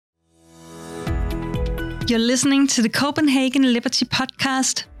You're listening to the Copenhagen Liberty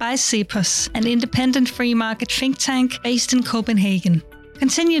Podcast by Cepos, an independent free market think tank based in Copenhagen.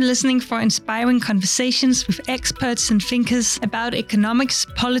 Continue listening for inspiring conversations with experts and thinkers about economics,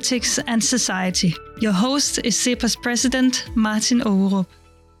 politics, and society. Your host is Cepos President Martin Aarup.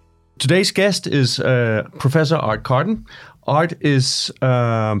 Today's guest is Professor Art Carden. Art is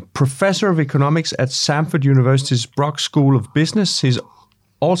Professor of Economics at Samford University's Brock School of Business. He's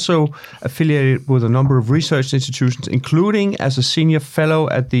also affiliated with a number of research institutions, including as a senior fellow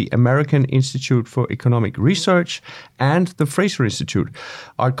at the American Institute for Economic Research and the Fraser Institute.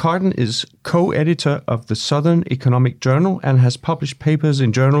 Art Carden is co-editor of the Southern Economic Journal and has published papers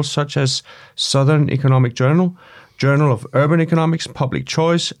in journals such as Southern Economic Journal, Journal of Urban Economics, Public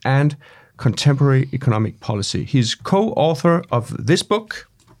Choice, and Contemporary Economic Policy. He's co-author of this book,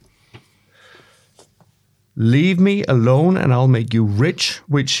 Leave Me Alone and I'll Make You Rich,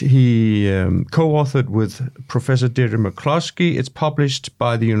 which he co-authored with Professor Deirdre McCloskey. It's published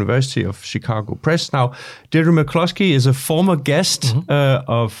by the University of Chicago Press. Now, Deirdre McCloskey is a former guest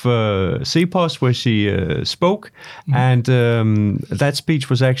of Cepos, where she spoke, and that speech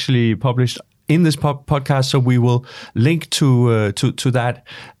was actually published in this podcast, so we will link to that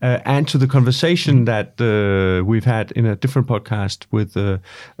and to the conversation that we've had in a different podcast with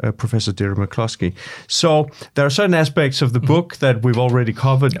Professor Deirdre McCloskey. So there are certain aspects of the book that we've already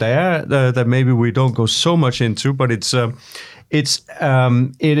covered there that maybe we don't go so much into, but it is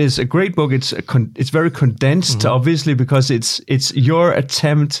a great book. It's very condensed, obviously, because it's your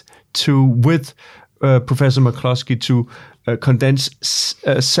attempt to, with Professor McCloskey, to condense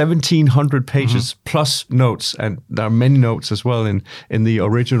 1,700 pages plus notes, and there are many notes as well in the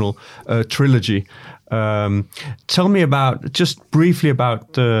original trilogy. Tell me just briefly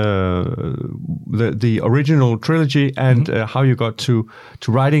about the original trilogy and how you got to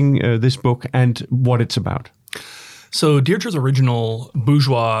writing this book and what it's about. So Deirdre's original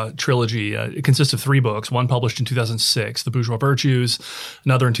Bourgeois trilogy, it consists of 3 books, one published in 2006, The Bourgeois Virtues,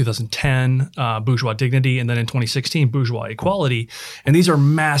 another in 2010, Bourgeois Dignity, and then in 2016, Bourgeois Equality. And these are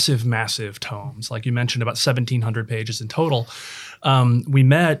massive, massive tomes. Like you mentioned, about 1,700 pages in total. We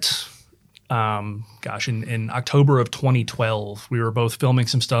met... in October of 2012, we were both filming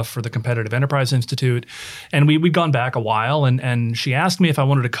some stuff for the Competitive Enterprise Institute, and we'd gone back a while, and she asked me if I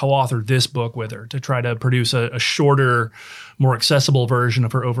wanted to co-author this book with her to try to produce a shorter, more accessible version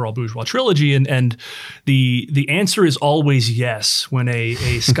of her overall Bourgeois trilogy, and the answer is always yes when a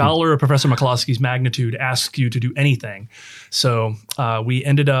scholar of Professor McCloskey's magnitude asks you to do anything. So we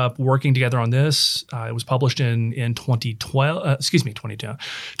ended up working together on this. It was published in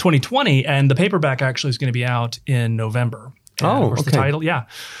 2020, and the paperback actually is going to be out in November. And of course, the title,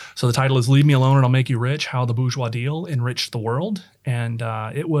 So the title is "Leave Me Alone and I'll Make You Rich: How the Bourgeois Deal Enriched the World," and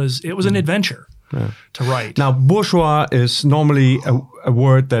it was an adventure to write. Now, bourgeois is normally a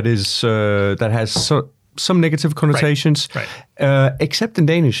word that is that has some negative connotations, right. Except in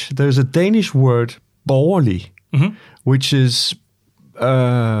Danish. There's a Danish word, borgerlig, which is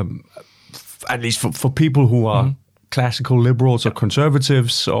at least for people who are classical liberals or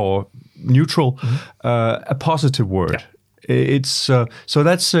conservatives or neutral, a positive word. Yeah. It's so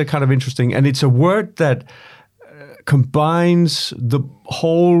that's kind of interesting, and it's a word that combines the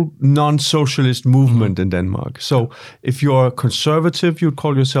whole non-socialist movement in Denmark. So if you're conservative, you'd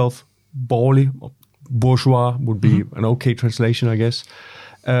call yourself borgerlig. Bourgeois would be an okay translation, I guess.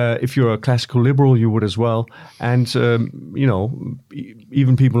 If you're a classical liberal, you would as well. And,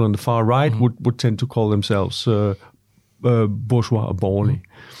 even people on the far right would tend to call themselves bourgeois or borgerlig.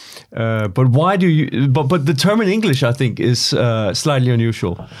 But why do you? But the term in English, I think, is slightly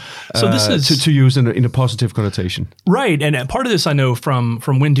unusual. So this is to use in a positive connotation, right? And part of this I know from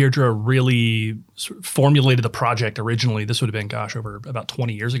when Deirdre really sort of formulated the project originally. This would have been, over about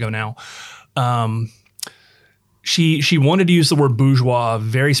 20 years ago now. She wanted to use the word bourgeois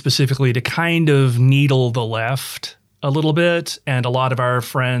very specifically to kind of needle the left a little bit, and a lot of our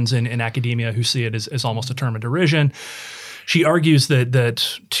friends in academia who see it as almost a term of derision. She argues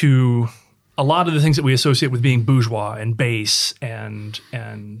that to a lot of the things that we associate with being bourgeois and base and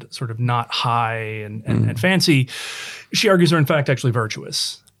sort of not high and fancy, she argues are in fact actually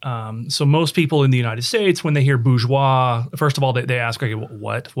virtuous. So most people in the United States, when they hear bourgeois, first of all, they ask, okay,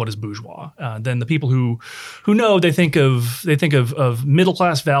 what is bourgeois? Then the people who know, they think of middle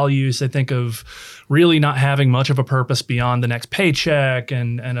class values. They think of really not having much of a purpose beyond the next paycheck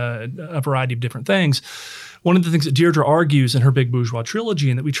and a variety of different things. One of the things that Deirdre argues in her big bourgeois trilogy,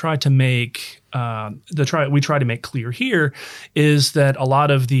 and that we try to make clear here, is that a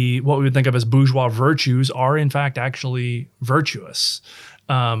lot of what we would think of as bourgeois virtues are in fact actually virtuous.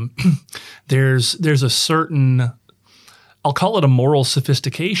 there's a certain, I'll call it a moral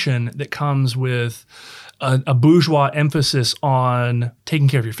sophistication that comes with a bourgeois emphasis on taking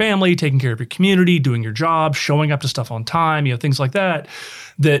care of your family, taking care of your community, doing your job, showing up to stuff on time, things like that,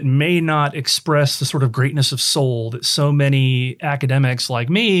 that may not express the sort of greatness of soul that so many academics like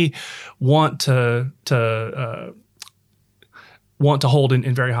me want to hold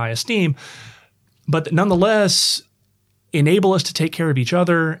in very high esteem, but that nonetheless enable us to take care of each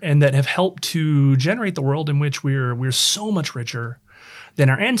other and that have helped to generate the world in which we're so much richer than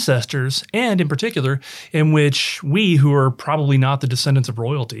our ancestors, and in particular, in which we, who are probably not the descendants of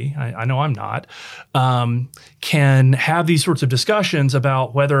royalty, I know I'm not, can have these sorts of discussions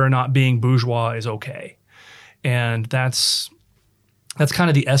about whether or not being bourgeois is okay. And that's kind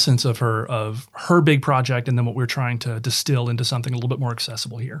of the essence of her big project, and then what we're trying to distill into something a little bit more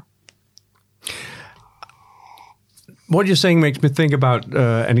accessible here. What you're saying makes me think about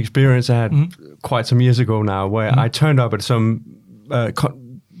an experience I had quite some years ago now, where I turned up at some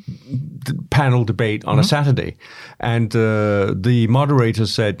panel debate on a Saturday, and the moderator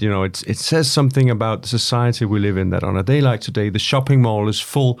said, it says something about the society we live in, that on a day like today, the shopping mall is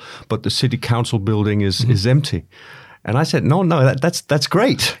full, but the city council building is empty. And I said, no, that's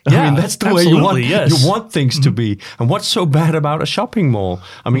great. Yeah, I mean, that's the way you want things to be. And what's so bad about a shopping mall?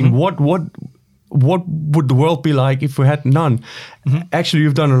 I mean, what would the world be like if we had none? Actually,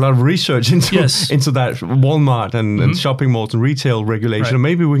 you've done a lot of research into that Walmart and shopping malls and retail regulation. Right. And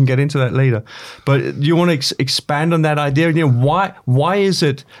maybe we can get into that later. But do you want to expand on that idea? Why is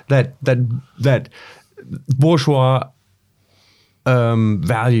it that bourgeois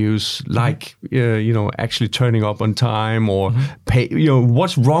values like actually turning up on time or pay?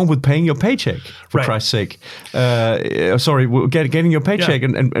 What's wrong with paying your paycheck, for Christ's sake? Getting your paycheck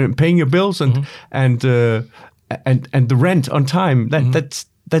and paying your bills and the rent on time.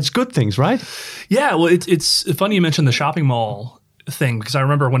 That's good things, right? Yeah. Well, it's funny you mentioned the shopping mall thing, because I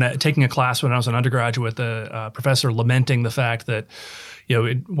remember taking a class when I was an undergraduate, the professor lamenting the fact that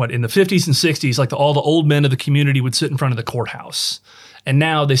in the 50s and 60s, like all the old men of the community would sit in front of the courthouse. And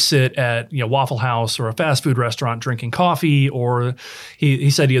now they sit at Waffle House or a fast food restaurant drinking coffee, or he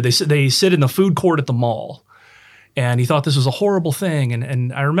said they sit in the food court at the mall. And he thought this was a horrible thing.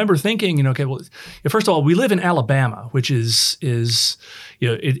 And I remember thinking, first of all, we live in Alabama, which is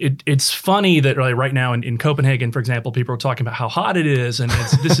it's funny that right now in Copenhagen, for example, people are talking about how hot it is, and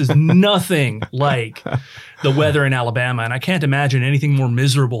this is nothing like the weather in Alabama. And I can't imagine anything more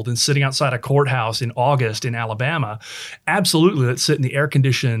miserable than sitting outside a courthouse in August in Alabama. Absolutely, let's sit in the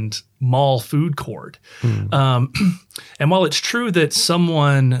air-conditioned mall food court. And while it's true that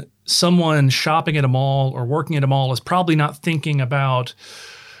someone shopping at a mall or working at a mall is probably not thinking about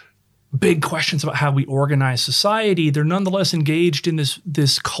big questions about how we organize society, they're nonetheless engaged in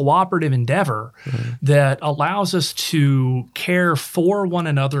this cooperative endeavor that allows us to care for one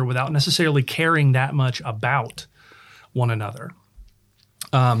another without necessarily caring that much about one another.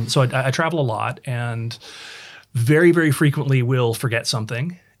 So I travel a lot, and very, very frequently will forget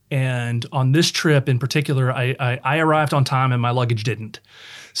something. And on this trip in particular, I arrived on time and my luggage didn't.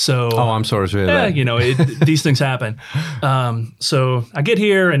 So, I'm sorry to hear that. These things happen. So I get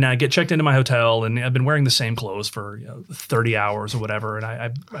here and I get checked into my hotel, and I've been wearing the same clothes for 30 hours or whatever. And I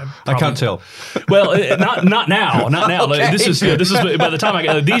can't tell. Well, not now. Okay. This is by the time I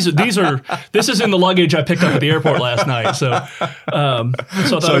get this is in the luggage I picked up at the airport last night. So I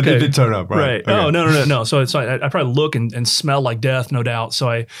thought, it did turn up, right? Okay. Oh no. So I probably look and smell like death, no doubt. So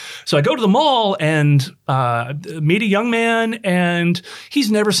I go to the mall and meet a young man, and he's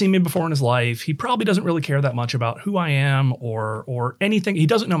never seen me before in his life. He probably doesn't really care that much about who I am or anything. He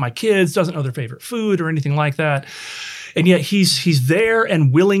doesn't know my kids, doesn't know their favorite food or anything like that. And yet he's there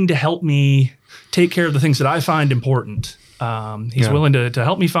and willing to help me take care of the things that I find important. He's willing to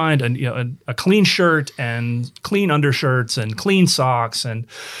help me find a clean shirt and clean undershirts and clean socks and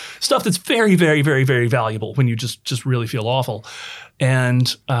stuff that's very, very, very, very valuable when you just really feel awful.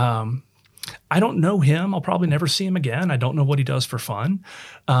 And I don't know him. I'll probably never see him again. I don't know what he does for fun.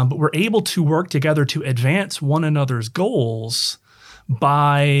 But we're able to work together to advance one another's goals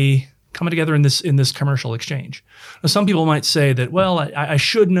by coming together in this commercial exchange. Now, some people might say that, well, I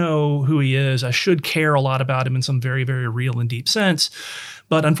should know who he is. I should care a lot about him in some very, very real and deep sense.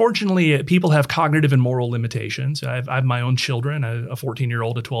 But unfortunately, people have cognitive and moral limitations. I have my own children, a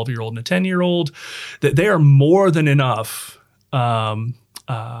 14-year-old, a 12-year-old, and a 10-year-old, that they are more than enough.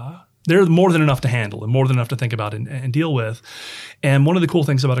 They're more than enough to handle and more than enough to think about and deal with. And one of the cool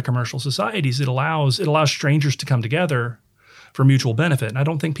things about a commercial society is it allows strangers to come together for mutual benefit. And I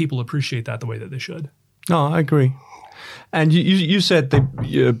don't think people appreciate that the way that they should. No, I agree. And you said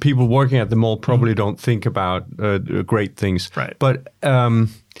that people working at the mall probably don't think about great things, right? But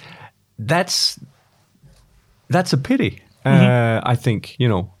that's a pity. I think,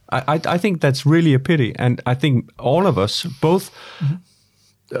 I think that's really a pity, and I think all of us, both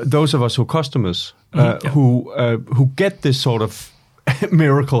those of us who are customers, who get this sort of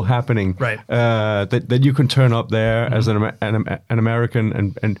miracle happening, right? That you can turn up there as an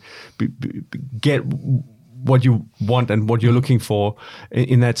American and get what you want and what you're looking for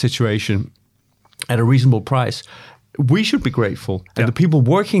in that situation at a reasonable price. We should be grateful, and the people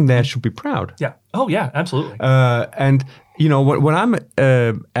working there should be proud. Yeah. Oh, yeah, absolutely. And when I'm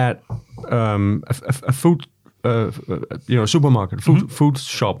at a food, supermarket, food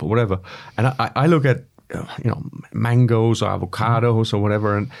shop or whatever, and I look at mangoes or avocados or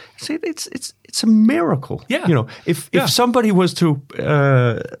whatever, and say it's a miracle. Yeah. If somebody was to,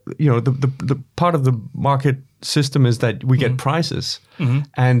 the part of the market system is that we get prices,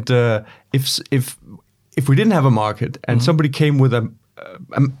 and if we didn't have a market and somebody came with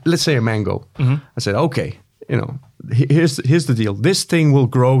let's say a mango, I said, okay, here's the deal. This thing will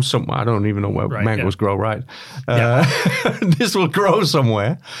grow somewhere. I don't even know where mangoes grow, right? This will grow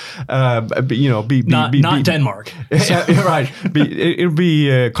somewhere. Not Denmark. Right. It'll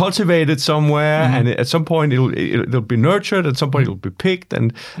be cultivated somewhere, and at some point it'll be nurtured. At some point it'll be picked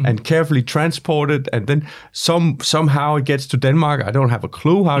and carefully transported, and then somehow it gets to Denmark. I don't have a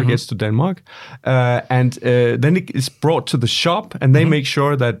clue how it gets to Denmark, and then it's brought to the shop, and they make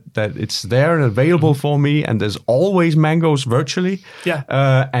sure that it's there and available for me. And there's always mangoes virtually,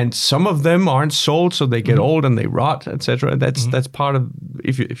 and some of them aren't sold, so they get old and they rot, etc. That's part of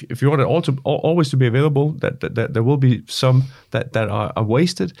if you want it always to be available. That there will be some that are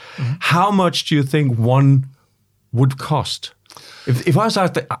wasted. How much do you think one would cost? If I was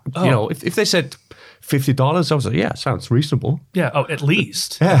out there, if they said $50, I was like, yeah, sounds reasonable. Yeah. Oh, at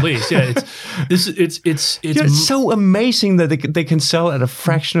least. At least. Yeah. It's so amazing that they can sell at a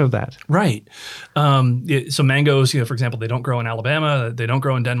fraction of that. Right. So mangoes, for example, they don't grow in Alabama. They don't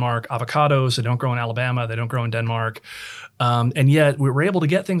grow in Denmark. Avocados, they don't grow in Alabama. They don't grow in Denmark. And yet we were able to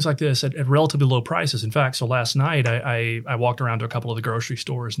get things like this at relatively low prices. In fact, so last night I walked around to a couple of the grocery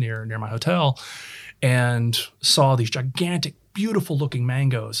stores near my hotel and saw these gigantic, beautiful looking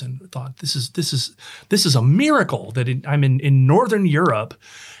mangoes, and thought this is a miracle that I'm in Northern Europe,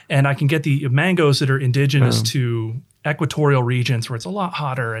 and I can get the mangoes that are indigenous to equatorial regions where it's a lot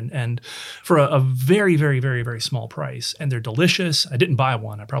hotter, and for a very, very, very, very small price, and they're delicious. I didn't buy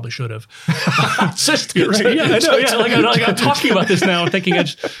one. I probably should have. Right? Yeah, I know. Yeah, like I'm talking about this now and thinking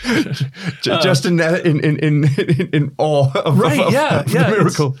just in awe of the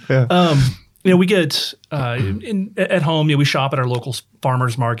miracle. We get at home. We shop at our local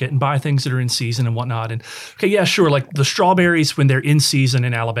farmers market and buy things that are in season and whatnot. And like the strawberries when they're in season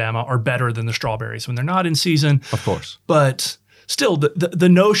in Alabama are better than the strawberries when they're not in season. Of course, but still, the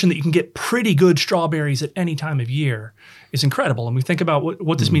notion that you can get pretty good strawberries at any time of year is incredible. And we think about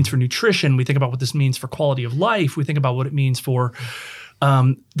what this means for nutrition. We think about what this means for quality of life. We think about what it means for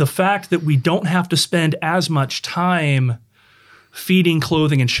the fact that we don't have to spend as much time feeding,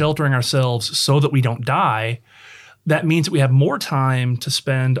 clothing, and sheltering ourselves so that we don't die. That means that we have more time to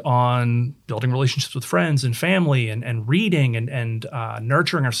spend on building relationships with friends and family and reading and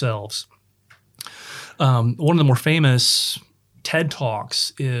nurturing ourselves. One of the more famous TED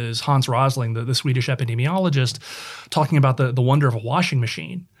Talks is Hans Rosling, the Swedish epidemiologist, talking about the wonder of a washing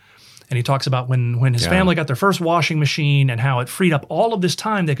machine. And he talks about when his family got their first washing machine and how it freed up all of this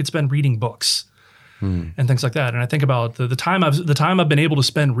time they could spend reading books. And things like that. And I think about the time I've been able to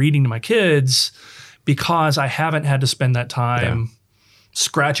spend reading to my kids because I haven't had to spend that time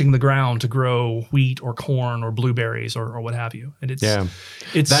scratching the ground to grow wheat or corn or blueberries or what have you. And it's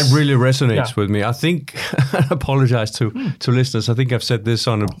that really resonates with me. I think I apologize to listeners. I think I've said this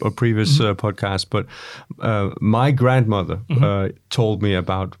on a previous podcast, but my grandmother told me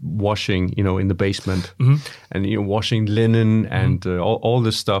about washing, in the basement, and washing linen and all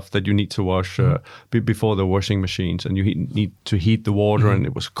this stuff that you need to wash before the washing machines, and you need to heat the water, and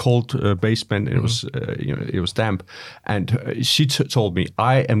it was cold basement, and it was it was damp, and she told me,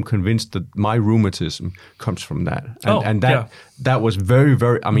 I am convinced that my rheumatism comes from that. And that was very,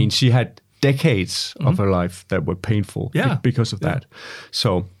 very, I mean, she had decades of her life that were painful because of that.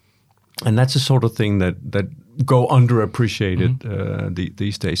 So, and that's the sort of thing that go underappreciated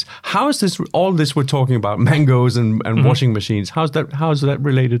these days. How is this, all this we're talking about, mangoes and washing machines, how is that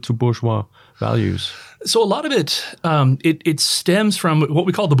related to bourgeois values? So a lot of it, it stems from what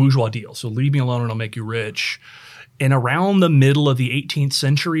we call the bourgeois deal. So leave me alone and I'll make you rich. And around the middle of the 18th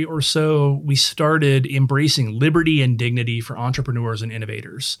century or so, we started embracing liberty and dignity for entrepreneurs and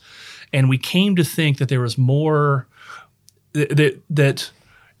innovators. And we came to think that there was more, that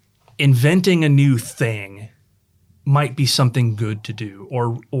inventing a new thing might be something good to do,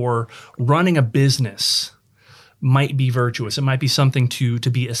 or running a business might be virtuous. It might be something to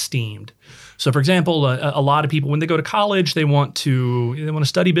be esteemed. So, for example, a lot of people, when they go to college, they want to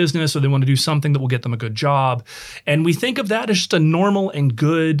study business, or they want to do something that will get them a good job. And we think of that as just a normal and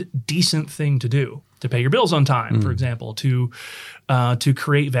good, decent thing to do, to pay your bills on time, for example, to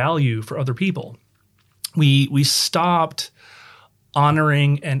create value for other people. We stopped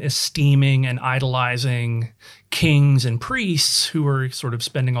honoring and esteeming and idolizing kings and priests who were sort of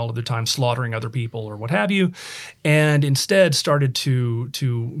spending all of their time slaughtering other people or what have you, and instead started to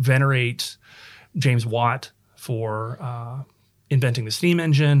venerate James Watt for inventing the steam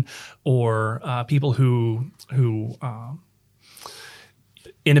engine, or people who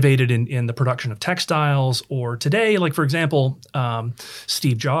innovated in the production of textiles. Or today, like for example,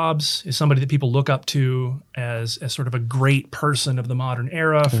 Steve Jobs is somebody that people look up to as sort of a great person of the modern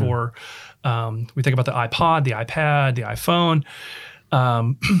era. For we think about the iPod, the iPad, the iPhone.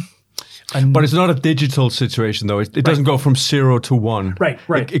 But it's not a digital situation, though. It doesn't go from 0 to 1. Right.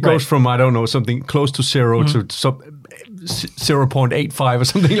 It goes from, I don't know, something close to 0 to 0.85 or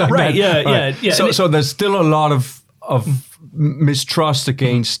something like that. Right. Yeah. So there's still a lot of mistrust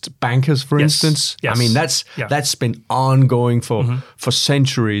against bankers, for instance. Yes. I mean, that's been ongoing for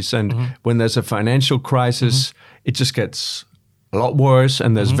centuries. And when there's a financial crisis, it just gets a lot worse,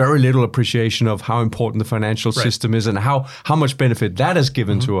 and there's very little appreciation of how important the financial system is and how much benefit that has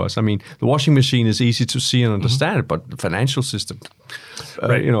given to us. I mean, the washing machine is easy to see and understand it, but the financial system,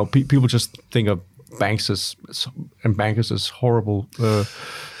 people just think of banks and bankers as horrible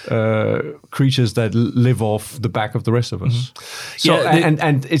creatures that live off the back of the rest of us. So,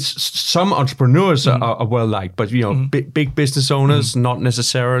 and it's some entrepreneurs are well liked, but big business owners not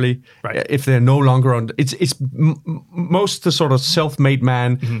necessarily. Right. If they're no longer on, it's most the sort of self-made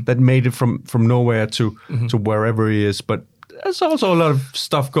man that made it from nowhere to wherever he is, but. There's also a lot of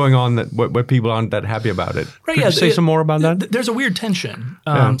stuff going on where people aren't that happy about it. Right, Could you say some more about that? There's a weird tension.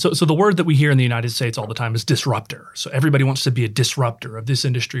 So the word that we hear in the United States all the time is disruptor. So everybody wants to be a disruptor of this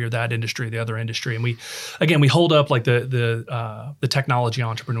industry or that industry or the other industry. And we hold up like the technology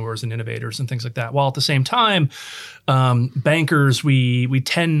entrepreneurs and innovators and things like that. While at the same time, bankers we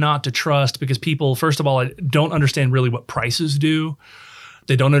tend not to trust, because people, first of all, don't understand really what prices do.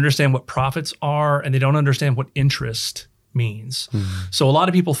 They don't understand what profits are, and they don't understand what interest means. So a lot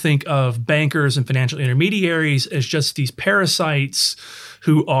of people think of bankers and financial intermediaries as just these parasites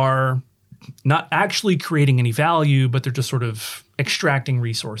who are not actually creating any value, but they're just sort of extracting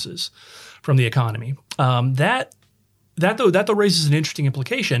resources from the economy. That though raises an interesting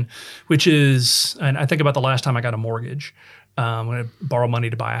implication, which is, and I think about the last time I got a mortgage, when I borrow money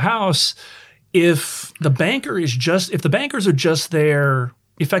to buy a house. If the bankers are just there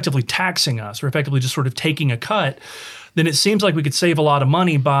effectively taxing us, or effectively just sort of taking a cut, then it seems like we could save a lot of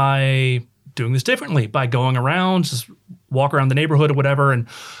money by doing this differently, by going around, just walk around the neighborhood or whatever, and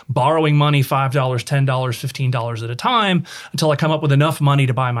borrowing money, $5, $10, $15 at a time until I come up with enough money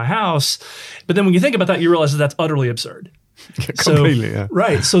to buy my house. But then when you think about that, you realize that that's utterly absurd. Completely, yeah.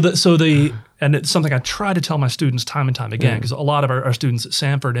 Right. And it's something I try to tell my students time and time again, because a lot of our students at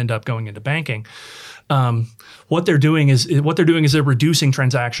Samford end up going into banking. What they're doing is they're reducing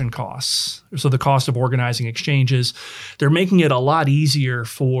transaction costs. So the cost of organizing exchanges, they're making it a lot easier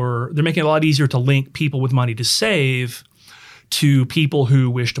to link people with money to save to people who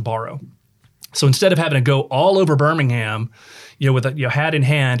wish to borrow. So instead of having to go all over Birmingham, with a hat in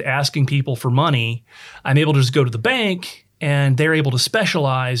hand asking people for money, I'm able to just go to the bank, and they're able to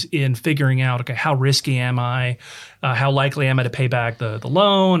specialize in figuring out, okay, how risky am I? How likely am I to pay back the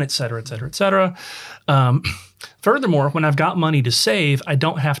loan, et cetera, et cetera, et cetera. Furthermore, when I've got money to save, I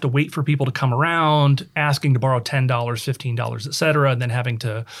don't have to wait for people to come around asking to borrow $10, $15, et cetera, and then having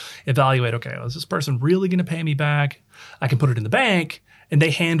to evaluate, okay, is this person really going to pay me back? I can put it in the bank, and they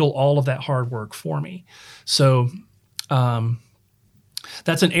handle all of that hard work for me. So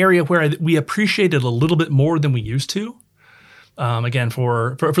that's an area where we appreciate it a little bit more than we used to. Again,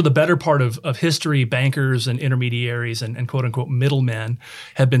 for the better part of history, bankers and intermediaries and quote unquote middlemen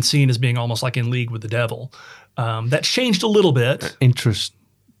have been seen as being almost like in league with the devil. That's changed a little bit. Interest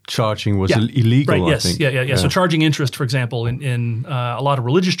charging was illegal, right? Yes, I think. Yeah. So charging interest, for example, in a lot of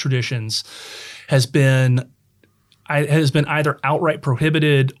religious traditions, has been either outright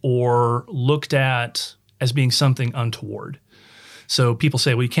prohibited or looked at as being something untoward. So people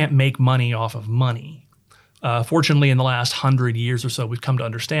say, well, you can't make money off of money. Fortunately, in the last 100 years or so, we've come to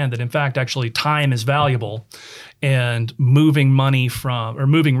understand that, in fact, actually time is valuable, and moving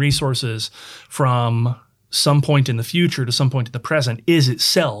moving resources from some point in the future to some point in the present is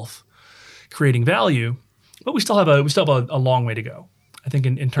itself creating value. But we still have a long way to go, I think,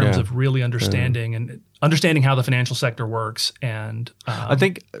 in terms of really understanding how the financial sector works and I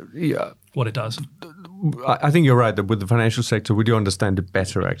think what it does. I think you're right that with the financial sector, we do understand it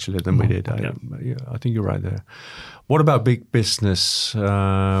better actually than we did. I think you're right there. What about big business?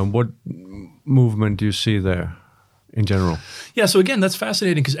 What movement do you see there in general? Yeah, so again, that's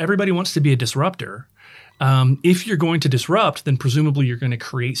fascinating because everybody wants to be a disruptor. If you're going to disrupt, then presumably you're going to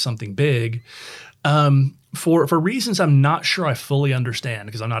create something big. For reasons I'm not sure I fully understand,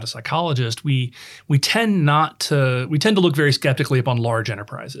 because I'm not a psychologist, we tend to look very skeptically upon large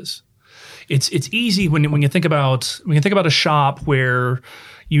enterprises. It's easy when you think about a shop where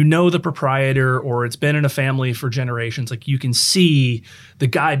you know the proprietor or it's been in a family for generations. Like you can see the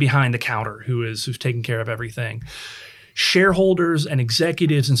guy behind the counter who's taking care of everything. Shareholders and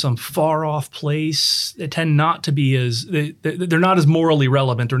executives in some far off place, they tend not to be they're not as morally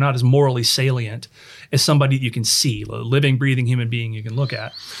relevant or not as morally salient as somebody you can see, a living, breathing human being you can look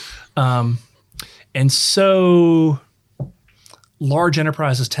at. And so large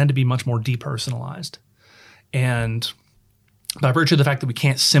enterprises tend to be much more depersonalized. And by virtue of the fact that we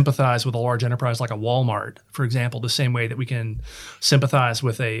can't sympathize with a large enterprise like a Walmart, for example, the same way that we can sympathize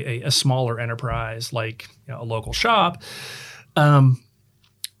with a smaller enterprise like a local shop,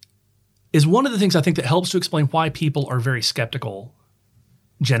 is one of the things I think that helps to explain why people are very skeptical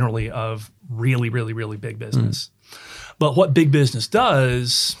generally of really, really, really big business. But what big business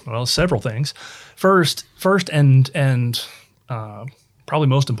does, well, several things. First, and probably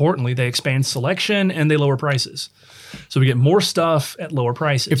most importantly, they expand selection and they lower prices. So we get more stuff at lower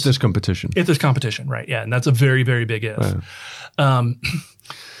prices. If there's competition. If there's competition, right? Yeah, and that's a very, very big if.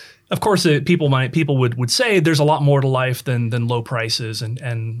 Of course, people would say there's a lot more to life than low prices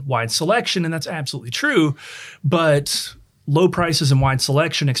and wide selection, and that's absolutely true. But low prices and wide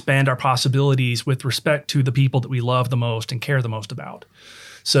selection expand our possibilities with respect to the people that we love the most and care the most about.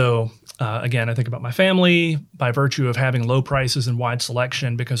 So again, I think about my family. By virtue of having low prices and wide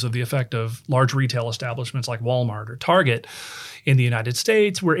selection because of the effect of large retail establishments like Walmart or Target in the United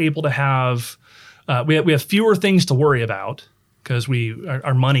States, we're able to have we have fewer things to worry about because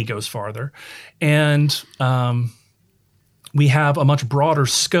our money goes farther, and we have a much broader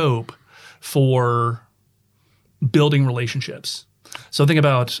scope for building relationships. So think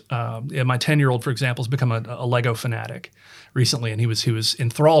about my 10-year-old, for example, has become a Lego fanatic recently, and he was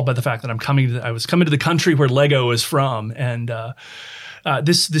enthralled by the fact that I was coming to the country where Lego is from, and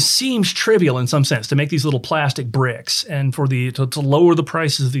this seems trivial in some sense to make these little plastic bricks and to lower the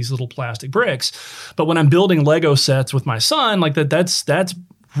prices of these little plastic bricks. But when I'm building Lego sets with my son, like that's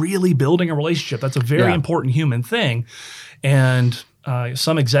really building a relationship. That's a very important human thing, and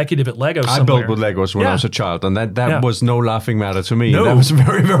some executive at Lego somewhere. I built with Legos when I was a child, and that was no laughing matter to me. No. That was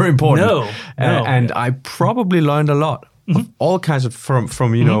very, very important. No. And I probably learned a lot of all kinds of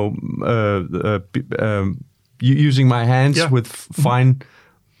from using my hands with fine,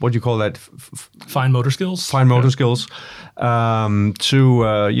 what do you call that? Fine motor skills. Fine motor skills. To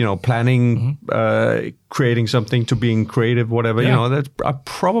planning, creating something, to being creative, whatever. That I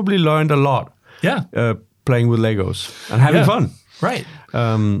probably learned a lot. Yeah. Playing with Legos and having fun. Right.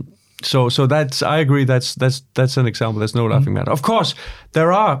 So that's, I agree, that's an example. There's no laughing matter. Of course,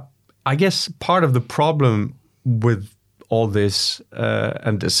 there are, I guess, part of the problem with all this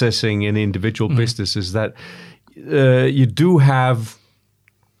and assessing an individual business is that you do have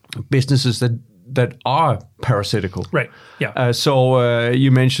businesses that are parasitical. Right. Yeah. So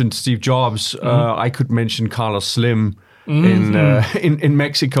you mentioned Steve Jobs. I could mention Carlos Slim. In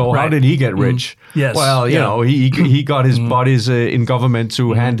Mexico, How did he get rich? Yes. Well, you know, he got his buddies in government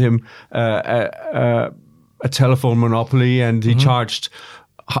to hand him a telephone monopoly, and he charged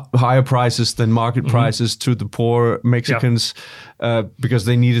higher prices than market prices to the poor Mexicans because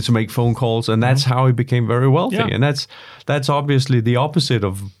they needed to make phone calls, and that's how he became very wealthy. Yeah. And that's obviously the opposite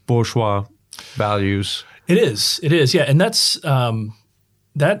of bourgeois values. It is, yeah, and that's.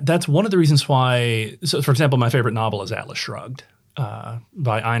 That's one of the reasons why. So, for example, my favorite novel is Atlas Shrugged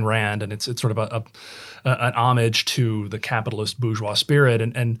by Ayn Rand, and it's sort of an homage to the capitalist bourgeois spirit.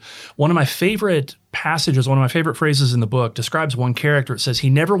 And one of my favorite passages, one of my favorite phrases in the book describes one character. It says he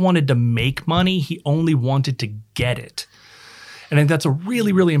never wanted to make money; he only wanted to get it. And I think that's a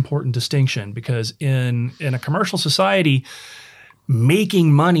really, really important distinction because in a commercial society,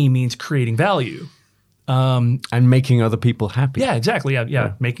 making money means creating value. And making other people happy. Yeah, exactly.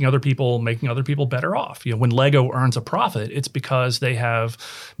 Yeah. Making other people better off. When Lego earns a profit, it's because they have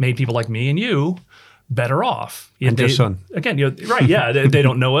made people like me and you better off. And your son. Again, right? Yeah, they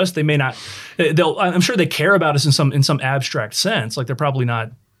don't know us. They may not. I'm sure they care about us in some abstract sense. Like they're probably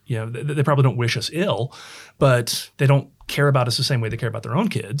not. They probably don't wish us ill, but they don't care about us the same way they care about their own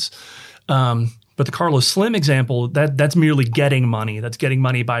kids. But the Carlos Slim example, that's merely getting money. That's getting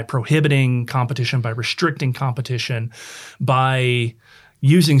money by prohibiting competition, by restricting competition, by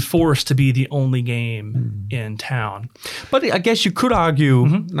using force to be the only game in town. But I guess you could argue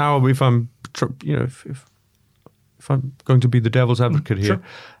now, if I'm, if I'm going to be the devil's advocate here, sure.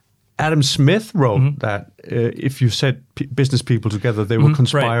 Adam Smith wrote that if you set business people together, they will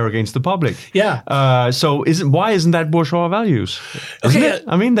conspire against the public. Yeah. So why isn't that bourgeois values? Isn't it?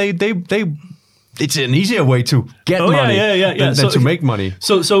 I mean, they it's an easier way to get money than to make money.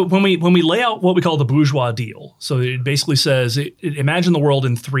 So when we lay out what we call the bourgeois deal, so it basically says, imagine the world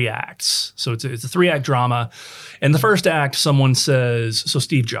in 3 acts. So it's a 3-act drama. In the first act, someone says, so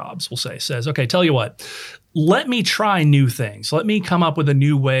Steve Jobs says, okay, tell you what, let me try new things. Let me come up with a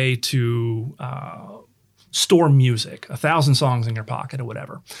new way to store music, 1,000 songs in your pocket or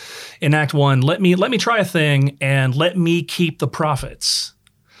whatever. In Act 1, let me try a thing and let me keep the profits.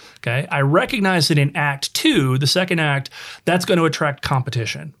 Okay, I recognize that in Act 2, the second act, that's going to attract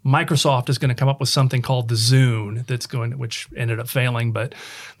competition. Microsoft is going to come up with something called the Zune which ended up failing, but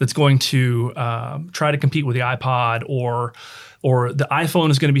that's going to try to compete with the iPod, or the iPhone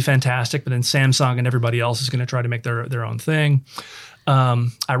is going to be fantastic, but then Samsung and everybody else is going to try to make their own thing.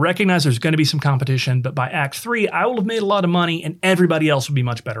 I recognize there's going to be some competition, but by Act 3, I will have made a lot of money and everybody else will be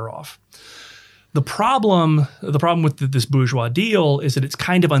much better off. The problem with this bourgeois deal is that it's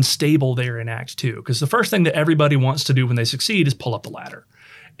kind of unstable there in Act 2, because the first thing that everybody wants to do when they succeed is pull up the ladder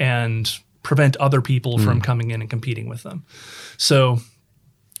and prevent other people from coming in and competing with them. So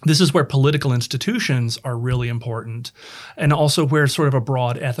this is where political institutions are really important, and also where sort of a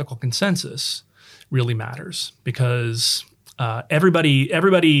broad ethical consensus really matters, because everybody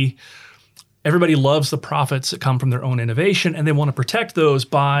loves the profits that come from their own innovation, and they want to protect those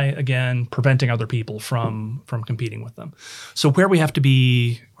by, again, preventing other people from competing with them. So where we have to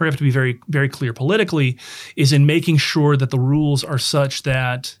be very, very clear politically is in making sure that the rules are such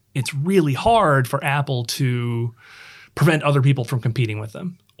that it's really hard for Apple to prevent other people from competing with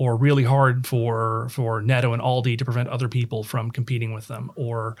them, or really hard for Netto and Aldi to prevent other people from competing with them,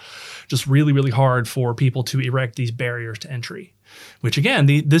 or just really, really hard for people to erect these barriers to entry. Which again,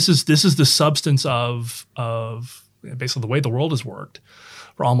 this is the substance of basically the way the world has worked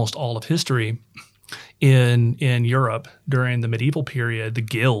for almost all of history. In Europe during the medieval period, the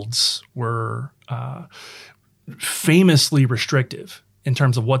guilds were famously restrictive in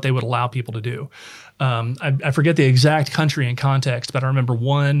terms of what they would allow people to do. I forget the exact country and context, but I remember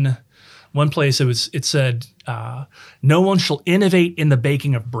one place it said, "No one shall innovate in the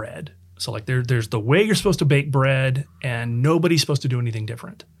baking of bread." So like there's the way you're supposed to bake bread, and nobody's supposed to do anything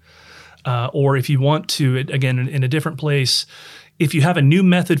different. Or if you want to, again, in a different place, if you have a new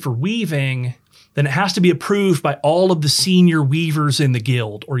method for weaving, then it has to be approved by all of the senior weavers in the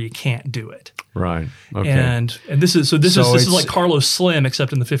guild, or you can't do it. Right. Okay. And this is like Carlos Slim,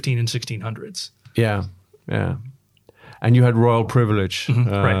 except in the 15 and 1600s. Yeah. Yeah. And you had royal privilege.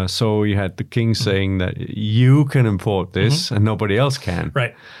 Right. So you had the king saying that you can import this and nobody else can.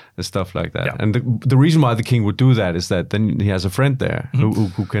 Right. And stuff like that. Yeah. And the reason why the king would do that is that then he has a friend there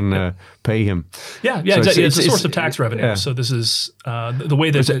who can pay him. Yeah, So exactly. It's a source of tax revenue. Yeah. So this is the way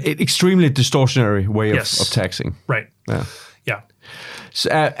that It's an extremely distortionary way of taxing. Right. Yeah. Yeah. So,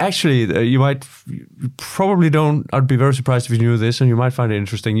 actually, you probably don't. I'd be very surprised if you knew this, and you might find it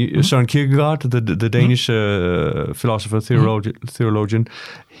interesting. Søren Kierkegaard, the Danish philosopher, theologian,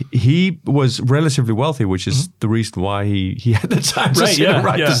 he was relatively wealthy, which is the reason why he had the time to sit and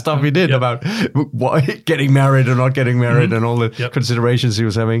write the stuff he did about getting married or not getting married and all the considerations he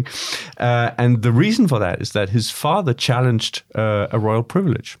was having. And the reason for that is that his father challenged a royal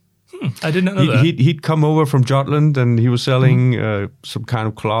privilege. I did not know that. He'd come over from Jutland and he was selling some kind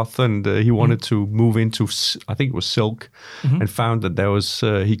of cloth, and he wanted to move into, I think it was silk, and found that there was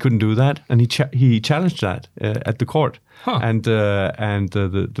he couldn't do that, and he challenged that at the court, and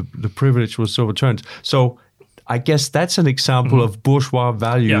the privilege was overturned. So I guess that's an example of bourgeois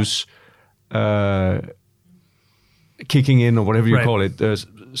values kicking in, or whatever you call it,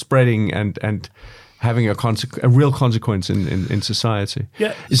 spreading and having a real consequence in society.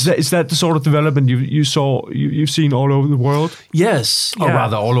 Yeah. Is that the sort of development you've seen all over the world? Yes. Or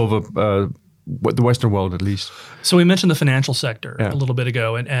rather all over the Western world, at least. So we mentioned the financial sector a little bit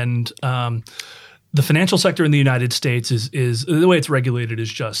ago, and the financial sector in the United States is the way it's regulated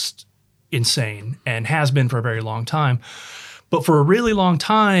is just insane and has been for a very long time. But for a really long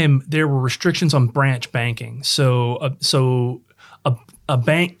time, there were restrictions on branch banking. So a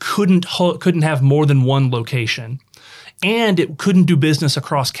bank couldn't have more than one location, and it couldn't do business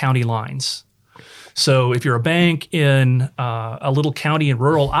across county lines. So if you're a bank in a little county in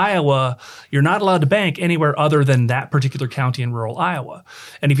rural Iowa, you're not allowed to bank anywhere other than that particular county in rural Iowa.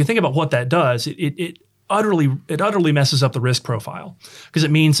 And if you think about what that does, it utterly messes up the risk profile, because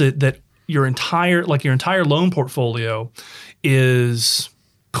it means that your entire loan portfolio is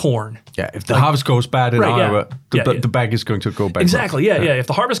corn. Yeah, if the harvest goes bad in Iowa, the bank is going to go bankrupt. Exactly. Yeah. If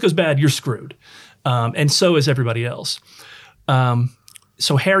the harvest goes bad, you're screwed, and so is everybody else.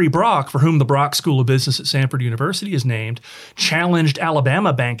 So Harry Brock, for whom the Brock School of Business at Stanford University is named, challenged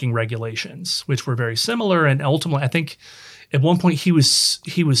Alabama banking regulations, which were very similar. And ultimately, I think at one point he was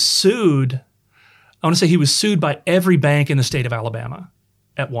sued. I want to say he was sued by every bank in the state of Alabama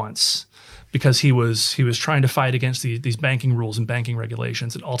at once, because he was trying to fight against these banking rules and banking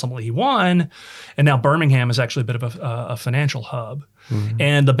regulations, and ultimately he won. And now Birmingham is actually a bit of a financial hub,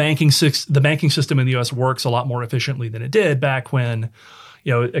 and the banking system in the U.S. works a lot more efficiently than it did back when.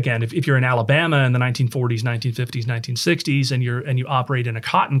 Again, if you're in Alabama in the 1940s, 1950s, 1960s, and you operate in a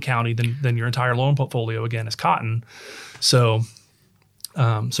cotton county, then your entire loan portfolio again is cotton. So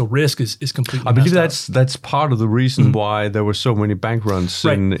risk is completely. I believe that's part of the reason why there were so many bank runs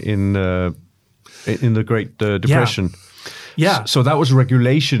in the Great Depression. Yeah. So that was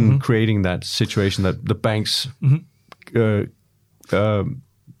regulation creating that situation that the banks.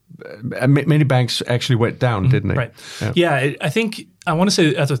 Many banks actually went down, didn't they? Right. Yeah. I think I want to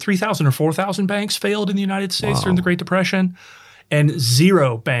say either 3,000 or 4,000 banks failed in the United States during the Great Depression, and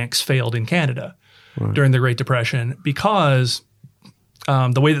 0 banks failed in Canada during the Great Depression, because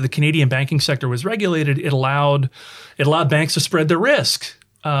the way that the Canadian banking sector was regulated, it allowed banks to spread their risk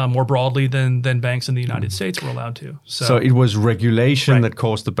more broadly than banks in the United States were allowed to. So it was regulation that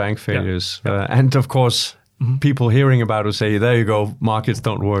caused the bank failures, and of course. People hearing about it say, "There you go, markets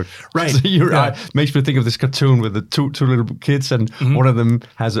don't work." Right. So makes me think of this cartoon with the two little kids, and one of them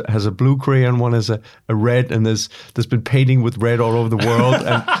has a blue crayon, one has a red, and there's been painting with red all over the world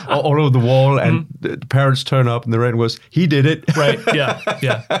and all over the wall, and the parents turn up, and the red was, "He did it." Right. Yeah.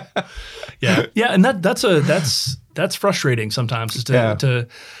 And that's frustrating sometimes. The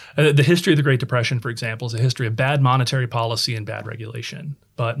history of the Great Depression, for example, is a history of bad monetary policy and bad regulation.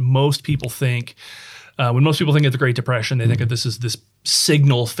 But most people think. When most people think of the Great Depression, they think of this as this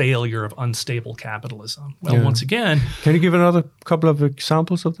signal failure of unstable capitalism. Well, once again... Can you give another couple of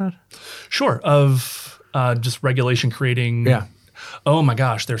examples of that? Sure. Of just regulation creating... Yeah. Oh my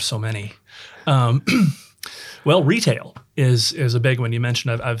gosh, there's so many. Well, retail is a big one. You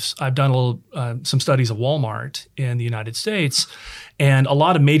mentioned I've done some studies of Walmart in the United States, and a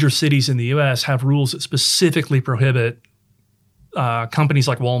lot of major cities in the U.S. have rules that specifically prohibit companies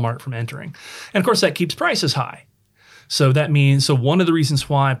like Walmart from entering. And of course, that keeps prices high. So that means, one of the reasons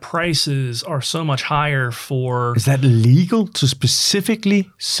why prices are so much higher for... Is that legal to specifically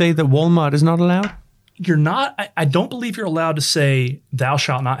say that Walmart is not allowed? You're not, I don't believe you're allowed to say, thou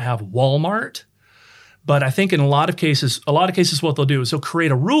shalt not have Walmart. But I think in a lot of cases, what they'll do is they'll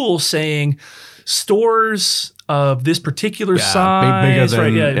create a rule saying stores of this particular size,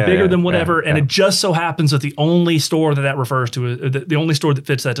 bigger than whatever, and it just so happens that the only store that refers to, the only store that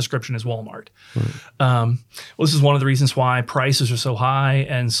fits that description is Walmart. Well, this is one of the reasons why prices are so high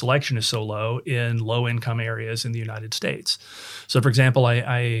and selection is so low in low-income areas in the United States. So, for example,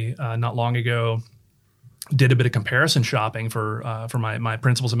 I not long ago did a bit of comparison shopping for my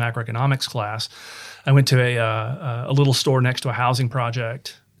Principles of Macroeconomics class. I went to a little store next to a housing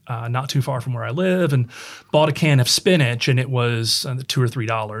project not too far from where I live, and bought a can of spinach, and it was $2 or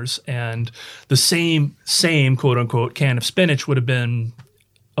 $3. And the same quote unquote can of spinach would have been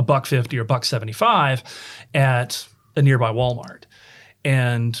 $1.50 or $1.75 at a nearby Walmart.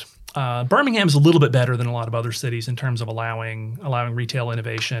 And Birmingham is a little bit better than a lot of other cities in terms of allowing retail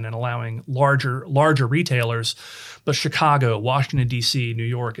innovation and allowing larger retailers. But Chicago, Washington, D.C., New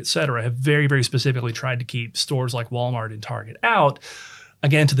York, et cetera, have very, very specifically tried to keep stores like Walmart and Target out,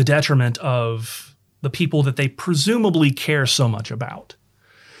 again, to the detriment of the people that they presumably care so much about.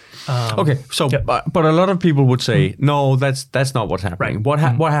 But a lot of people would say, no, that's not what's happening.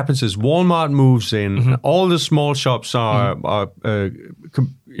 Right. What happens is Walmart moves in, all the small shops are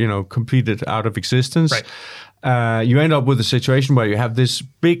completed out of existence. Right. You end up with a situation where you have this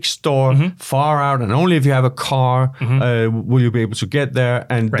big store far out, and only if you have a car will you be able to get there.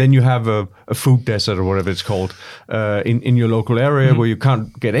 And then you have a food desert or whatever it's called in your local area where you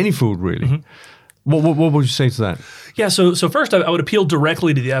can't get any food really. What would you say to that? Yeah, so first I would appeal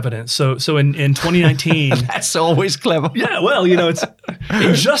directly to the evidence. So in 2019, that's always clever. Yeah, well,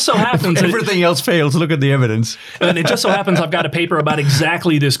 it just so happens if everything else fails, look at the evidence. And it just so happens I've got a paper about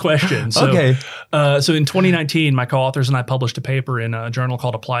exactly this question. So, okay. So in 2019, my co-authors and I published a paper in a journal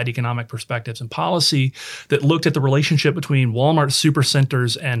called Applied Economic Perspectives and Policy that looked at the relationship between Walmart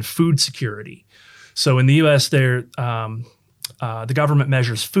supercenters and food security. So in the U.S., the government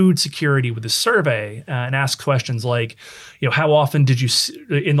measures food security with a survey and asks questions like, how often did you,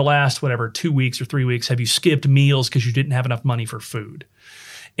 in the last, 2 weeks or 3 weeks, have you skipped meals because you didn't have enough money for food?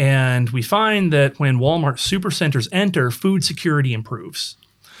 And we find that when Walmart supercenters enter, food security improves.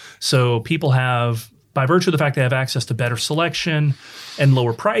 So people have, by virtue of the fact they have access to better selection and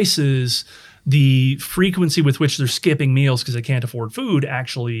lower prices, the frequency with which they're skipping meals because they can't afford food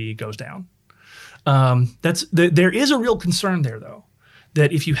actually goes down. There is a real concern there, though,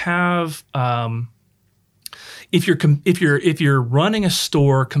 that if you have, if you're running a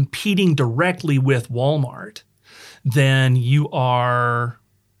store competing directly with Walmart, then your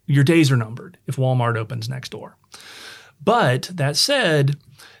days are numbered if Walmart opens next door. But that said,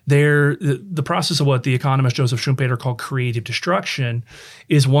 the process of what the economist Joseph Schumpeter called creative destruction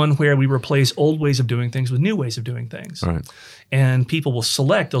is one where we replace old ways of doing things with new ways of doing things. Right. And people will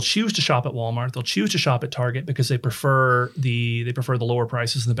they'll choose to shop at Walmart, they'll choose to shop at Target because they prefer the lower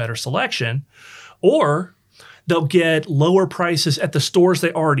prices and the better selection, or they'll get lower prices at the stores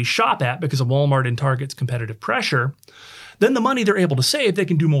they already shop at because of Walmart and Target's competitive pressure. Then the money they're able to save, they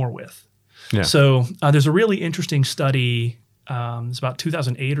can do more with. Yeah. So there's a really interesting study. It's about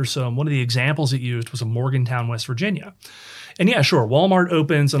 2008 or so. And one of the examples it used was in Morgantown, West Virginia. And yeah, sure, Walmart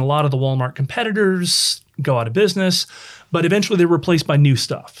opens and a lot of the Walmart competitors go out of business, but eventually they're replaced by new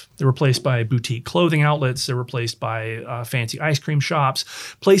stuff. They're replaced by boutique clothing outlets. They're replaced by fancy ice cream shops,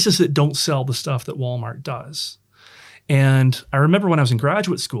 places that don't sell the stuff that Walmart does. And I remember when I was in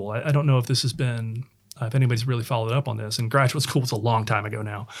graduate school, I don't know if this has been, if anybody's really followed up on this, and graduate school was a long time ago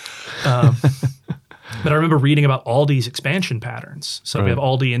now. But I remember reading about Aldi's expansion patterns. So we have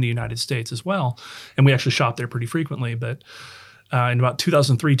Aldi in the United States as well, and we actually shop there pretty frequently. But in about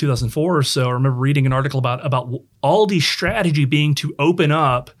 2003, 2004 or so, I remember reading an article about Aldi's strategy being to open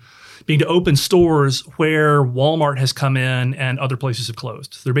stores where Walmart has come in and other places have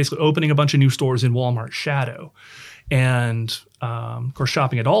closed. So they're basically opening a bunch of new stores in Walmart's shadow. And of course,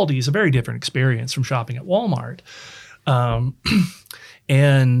 shopping at Aldi is a very different experience from shopping at Walmart. And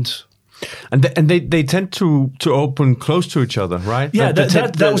they tend to open close to each other, right? Yeah,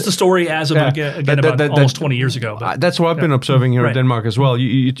 that was the story as of about almost 20 years ago. But, that's what I've been observing here in Denmark as well.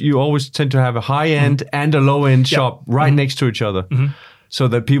 You always tend to have a high end and a low end shop right next to each other, so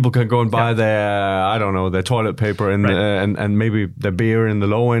that people can go and buy their toilet paper and maybe their beer in the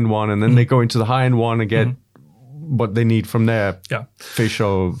low end one, and then they go into the high end one and get what they need from their fish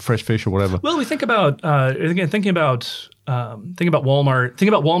or fresh fish or whatever. Well, we think about thinking about Walmart. Think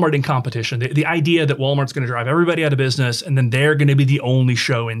about Walmart in competition. The idea that Walmart's going to drive everybody out of business, and then they're going to be the only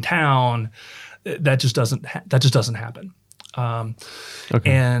show in town. That just doesn't happen.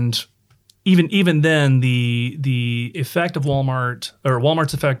 And even then, the effect of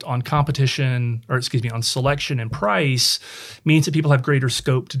Walmart's effect on competition, on selection and price, means that people have greater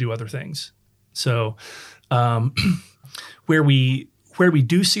scope to do other things. So, where we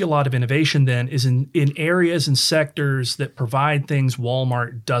do see a lot of innovation then is in areas and sectors that provide things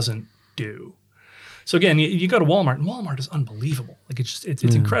Walmart doesn't do. So again, you go to Walmart, and Walmart is unbelievable. Like it's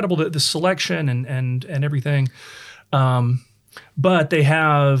incredible, the selection and everything. But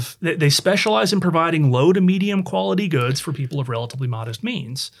they specialize in providing low to medium quality goods for people of relatively modest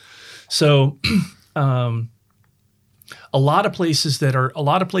means. So a lot of places that are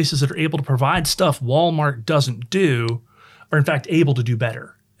able to provide stuff Walmart doesn't do are in fact able to do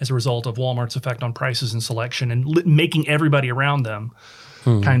better as a result of Walmart's effect on prices and selection and making everybody around them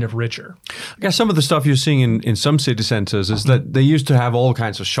kind of richer. I guess some of the stuff you're seeing in some city centers is that they used to have all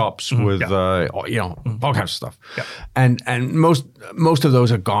kinds of shops with all kinds of stuff, and most of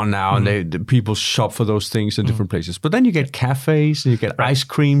those are gone now, and the people shop for those things in different places. But then you get cafes, and you get ice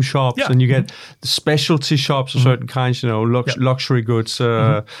cream shops, and you get specialty shops of certain kinds, luxury goods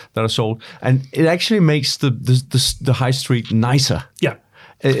that are sold, and it actually makes the high street nicer. Yeah.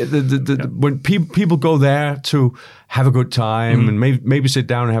 When people go there to have a good time and maybe sit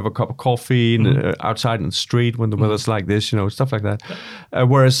down and have a cup of coffee outside in the street when the weather's like this, stuff like that.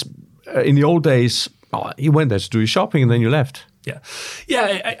 Whereas in the old days, you went there to do your shopping and then you left. Yeah.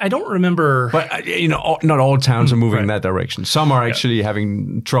 I don't remember. But not all towns are moving in that direction. Some are actually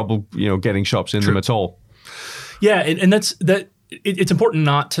having trouble, getting shops in them at all. Yeah, and that's that. it's important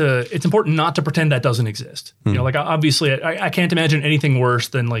not to pretend that doesn't exist. You know, like obviously I can't imagine anything worse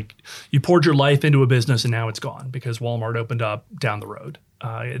than like you poured your life into a business and now it's gone because Walmart opened up down the road.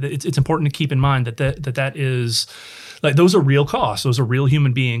 It's important to keep in mind that is like those are real costs. Those are real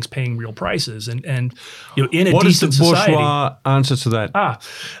human beings paying real prices. And you know, in a decent society, what is the bourgeois answer to that?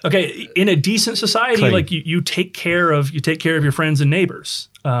 Okay. In a decent society, like you take care of your friends and neighbors.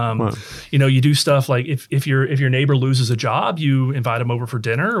 You know, you do stuff like if your neighbor loses a job, you invite them over for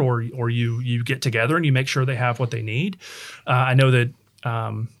dinner, or you get together and you make sure they have what they need. I know that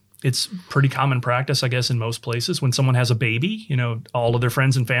it's pretty common practice, I guess, in most places when someone has a baby. You know, all of their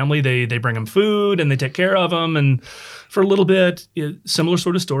friends and family they bring them food and they take care of them, and for a little bit, similar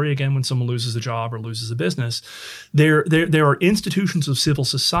sort of story again when someone loses a job or loses a business. There are institutions of civil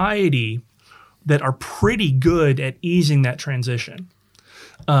society that are pretty good at easing that transition.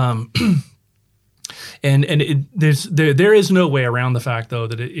 There is no way around the fact, though,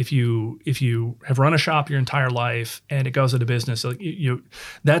 that if you have run a shop your entire life and it goes out of business, like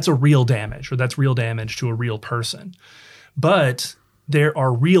that's a real damage, or that's real damage to a real person. But there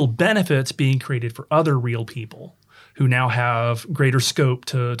are real benefits being created for other real people who now have greater scope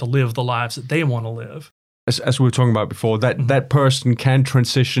to live the lives that they want to live. As we were talking about before, that person can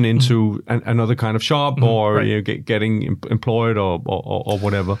transition into another kind of shop, or right. you know, getting employed or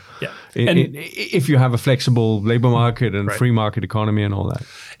whatever. Yeah, if you have a flexible labor market and right. free market economy and all that.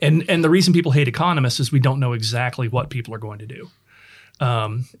 And the reason people hate economists is we don't know exactly what people are going to do.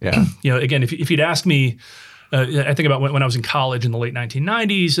 Yeah, you know, again, if you'd ask me. I think about when I was in college in the late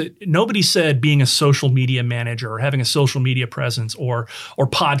 1990s, nobody said being a social media manager or having a social media presence or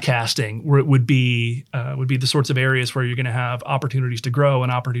podcasting would be the sorts of areas where you're going to have opportunities to grow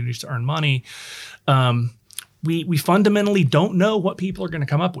and opportunities to earn money. We fundamentally don't know what people are going to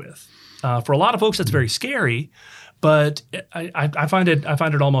come up with. For a lot of folks, that's very scary, but I find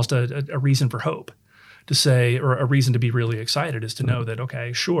it almost a reason for hope. To say, or a reason to be really excited, is to know that,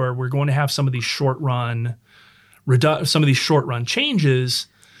 okay, sure, we're going to have some of these short run changes,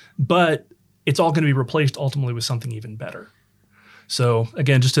 but it's all going to be replaced ultimately with something even better. So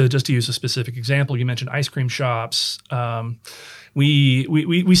again, just to use a specific example, you mentioned ice cream shops.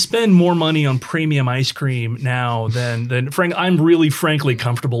 We spend more money on premium ice cream now than I'm really frankly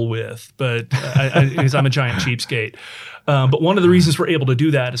comfortable with, but because I'm a giant cheapskate. But one of the reasons we're able to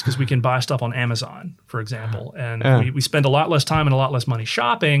do that is because we can buy stuff on Amazon, for example, and we spend a lot less time and a lot less money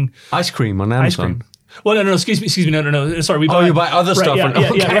shopping. Ice cream on Amazon. Ice cream. Well, no, excuse me, no. Sorry, you buy other stuff.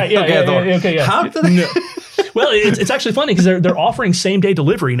 Yeah. How do they? No. Well, it's actually funny because they're offering same day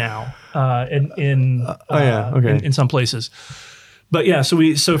delivery now in some places. But yeah,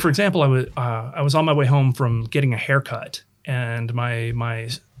 so for example, I was on my way home from getting a haircut, and my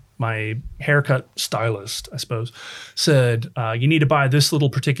haircut stylist, I suppose, said, you need to buy this little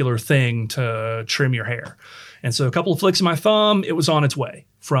particular thing to trim your hair. And so a couple of flicks of my thumb, it was on its way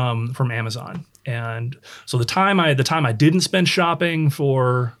from Amazon. And so the time I didn't spend shopping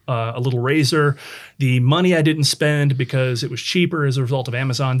for a little razor, the money I didn't spend because it was cheaper as a result of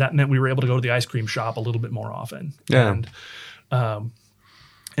Amazon, that meant we were able to go to the ice cream shop a little bit more often. Yeah.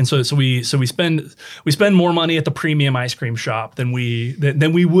 And so we spend more money at the premium ice cream shop than we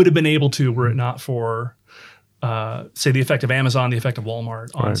would have been able to were it not for say the effect of Amazon, the effect of Walmart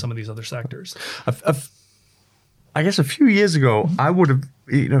on some of these other sectors. I guess a few years ago, I would have,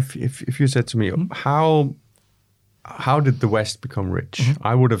 if you said to me, how did the West become rich?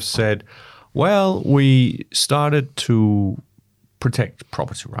 I would have said, well, we started to protect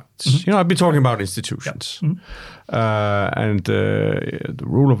property rights. I've been talking about institutions and the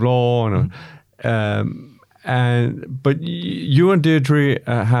rule of law, but you and Deirdre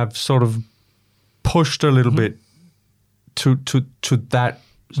have sort of pushed a little bit to that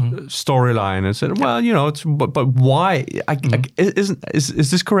storyline and said, well, but why? Is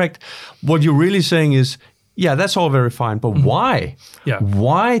this correct? What you're really saying is, yeah, that's all very fine, but why? Yeah.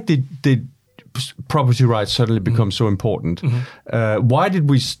 Why did property rights suddenly become so important? Why did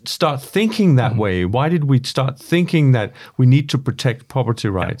we start thinking that way? Why did we start thinking that we need to protect property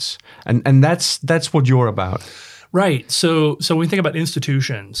rights? And that's what you're about. Right. So when we think about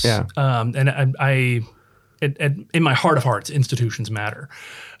institutions, and I in my heart of hearts, institutions matter.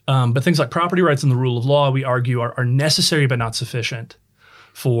 But things like property rights and the rule of law, we argue, are necessary but not sufficient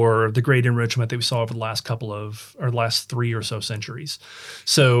for the great enrichment that we saw over the last 3 or so centuries.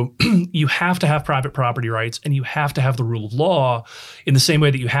 So you have to have private property rights and you have to have the rule of law in the same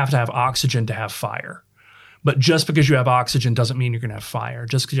way that you have to have oxygen to have fire. But just because you have oxygen doesn't mean you're going to have fire.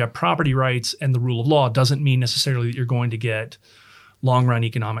 Just because you have property rights and the rule of law doesn't mean necessarily that you're going to get long-run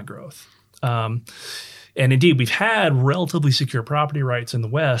economic growth. And indeed, we've had relatively secure property rights in the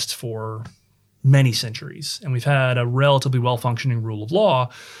West for many centuries. And we've had a relatively well-functioning rule of law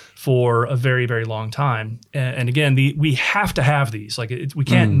for a very, very long time. And again, we have to have these. Like we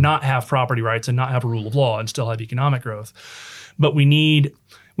can't not have property rights and not have a rule of law and still have economic growth. But we need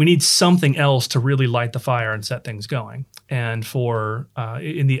something else to really light the fire and set things going. And for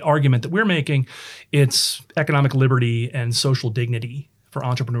in the argument that we're making, it's economic liberty and social dignity for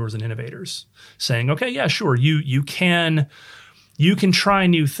entrepreneurs and innovators, saying, okay, yeah, sure, you can try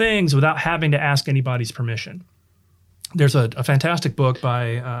new things without having to ask anybody's permission. There's a fantastic book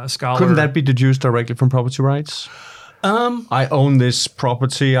by a scholar. Couldn't that be deduced directly from property rights? I own this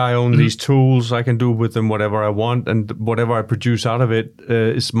property, I own these tools, I can do with them whatever I want, and whatever I produce out of it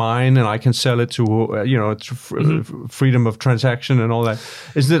is mine, and I can sell it to, freedom of transaction and all that.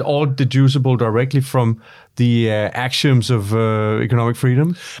 Isn't it all deducible directly from the axioms of economic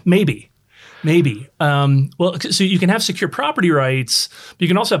freedom? Maybe. Well, so you can have secure property rights, but you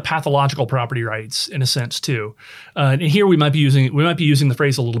can also have pathological property rights in a sense too. And here we might be using the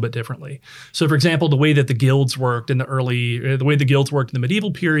phrase a little bit differently. So, for example, the way that the guilds worked in the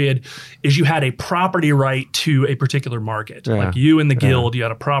medieval period is you had a property right to a particular market. Yeah. Like you in the guild, you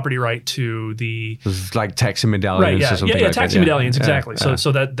had a property right to the like taxi medallions or something. Yeah, taxi medallions, exactly. Yeah.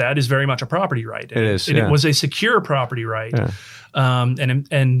 So that is very much a property right. It is. And it was a secure property right. Yeah.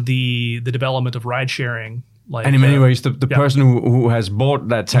 And the development of ride sharing, like, and in many ways, the person who has bought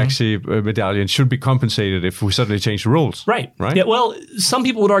that taxi medallion should be compensated if we suddenly change the rules. Right. Yeah. Well, some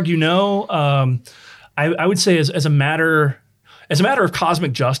people would argue no. I would say as a matter of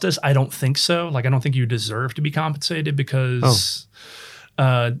cosmic justice, I don't think so. Like, I don't think you deserve to be compensated because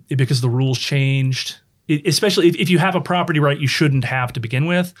the rules changed. Especially if you have a property right you shouldn't have to begin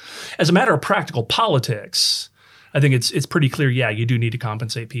with. As a matter of practical politics, I think it's pretty clear. Yeah, you do need to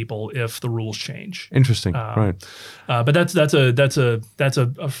compensate people if the rules change. Interesting, right? But that's a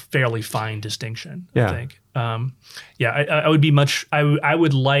fairly fine distinction. Yeah. I think. I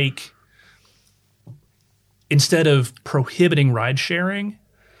would like, instead of prohibiting ride sharing,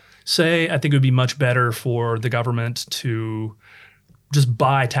 I think it would be much better for the government to just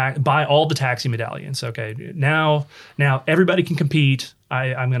buy all the taxi medallions. Okay, now everybody can compete.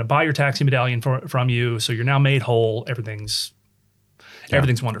 I'm going to buy your taxi medallion from you, so you're now made whole. Everything's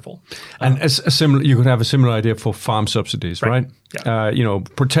wonderful. And you could have a similar idea for farm subsidies, right? Yeah.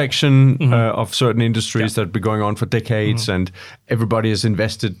 Protection of certain industries that have been going on for decades, and everybody has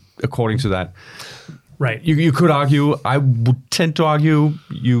invested according to that. Right. You could argue. I would tend to argue.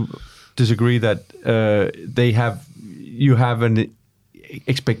 You disagree that you have an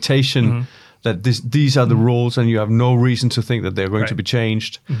expectation that these are the rules, and you have no reason to think that they're going to be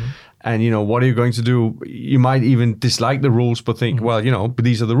changed. And what are you going to do? You might even dislike the rules, but think, but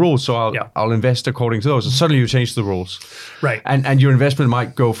these are the rules, so I'll invest according to those. And suddenly you change the rules, right? And your investment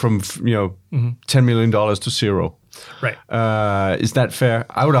might go from $10 million to zero, right? Is that fair?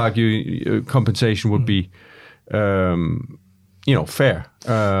 I would argue compensation would be fair.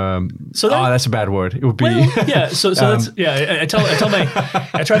 That's a bad word. It would be. So that's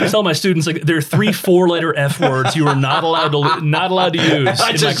I try to tell my students, like, there are 3 4-letter F words you are not allowed to use.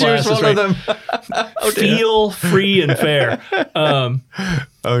 I just used one of them. Feel, free, and fair.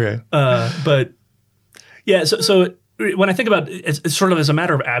 Okay. But yeah. So when I think about it, it's sort of as a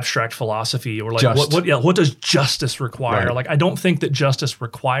matter of abstract philosophy, or like what does justice require? Right. Like, I don't think that justice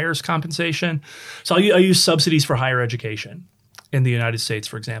requires compensation. So I use subsidies for higher education in the United States,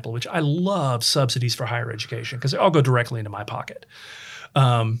 for example, which I love subsidies for higher education because they all go directly into my pocket.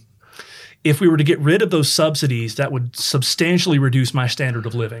 If we were to get rid of those subsidies, that would substantially reduce my standard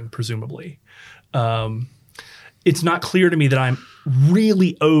of living, presumably. It's not clear to me that I'm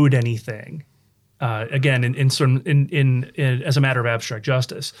really owed anything. Again, as a matter of abstract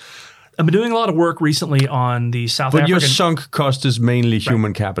justice. I've been doing a lot of work recently on the South African... But your sunk cost is mainly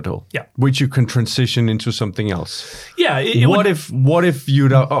human capital, which you can transition into something else. Yeah. What if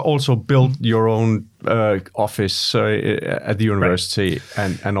you'd also built your own office at the university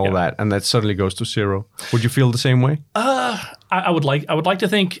and all that, and that suddenly goes to zero? Would you feel the same way? I would like to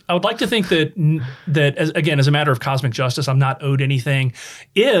think that as a matter of cosmic justice, I'm not owed anything.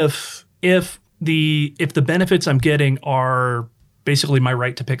 If the benefits I'm getting are basically my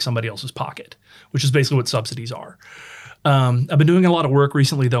right to pick somebody else's pocket, which is basically what subsidies are. I've been doing a lot of work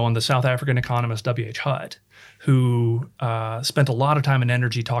recently, though, on the South African economist W.H. Hutt, who spent a lot of time and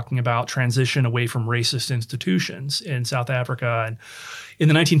energy talking about transition away from racist institutions in South Africa. And in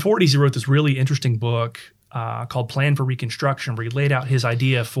the 1940s, he wrote this really interesting book called Plan for Reconstruction, where he laid out his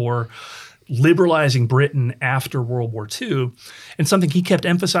idea for liberalizing Britain after World War II. And something he kept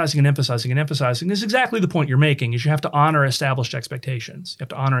emphasizing and emphasizing and emphasizing is exactly the point you're making, is you have to honor established expectations. You have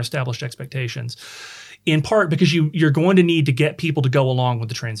to honor established expectations, in part because you're going to need to get people to go along with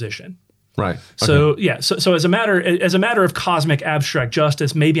the transition. Right. So So as a matter of cosmic abstract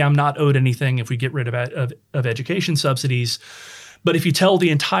justice, maybe I'm not owed anything if we get rid of education subsidies. But if you tell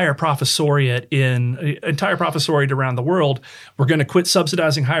the entire professoriate around the world, we're going to quit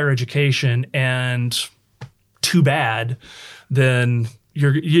subsidizing higher education, and too bad, then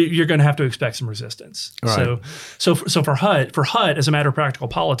you're going to have to expect some resistance. Right. So for Hutt, as a matter of practical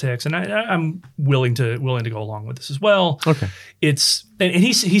politics, and I'm willing to go along with this as well. Okay. He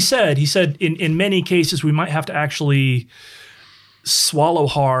said in many cases we might have to actually swallow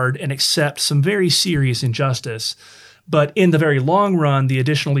hard and accept some very serious injustice. But in the very long run, the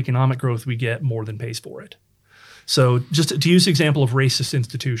additional economic growth we get more than pays for it. So just to use the example of racist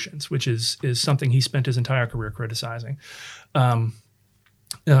institutions, which is something he spent his entire career criticizing. So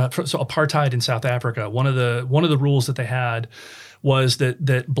apartheid in South Africa, one of the rules that they had was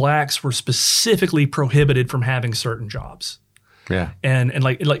that blacks were specifically prohibited from having certain jobs. Yeah. And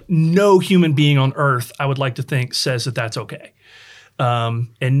like no human being on earth, I would like to think, says that that's okay.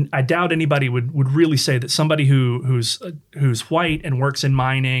 And I doubt anybody would really say that somebody who's white and works in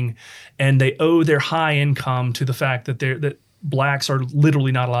mining, and they owe their high income to the fact that blacks are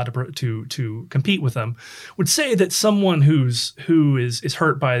literally not allowed to compete with them, would say that someone who is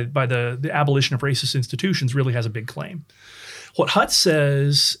hurt by the abolition of racist institutions really has a big claim. What Hutt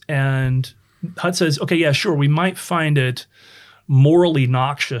says, okay, yeah, sure, we might find it morally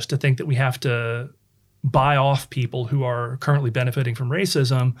noxious to think that we have to buy off people who are currently benefiting from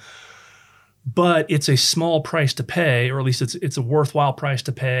racism, but it's a small price to pay, or at least it's a worthwhile price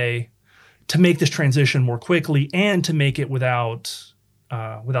to pay to make this transition more quickly and to make it without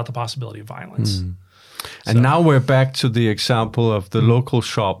the possibility of violence. And now we're back to the example of the local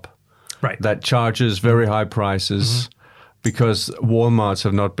shop that charges very high prices because Walmarts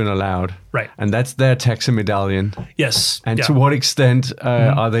have not been allowed. Right. And that's their taxi medallion. Yes. And to what extent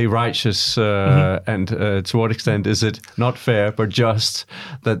are they righteous? And to what extent is it not fair, but just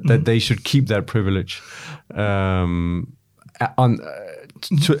that they should keep that privilege at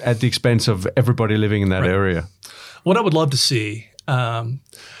the expense of everybody living in that area? What I would love to see,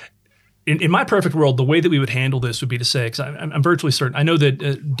 in my perfect world, the way that we would handle this would be to say, because I'm virtually certain, I know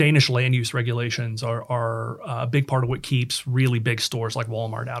that Danish land use regulations are a big part of what keeps really big stores like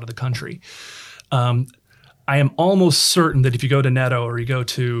Walmart out of the country. I am almost certain that if you go to Netto or you go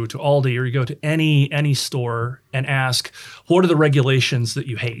to Aldi or you go to any store and ask, what are the regulations that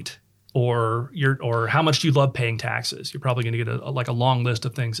you hate? Or how much do you love paying taxes? You're probably going to get a long list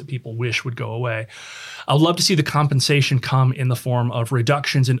of things that people wish would go away. I'd love to see the compensation come in the form of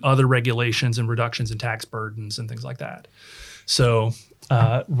reductions in other regulations and reductions in tax burdens and things like that. So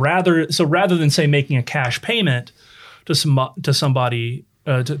rather than say making a cash payment to somebody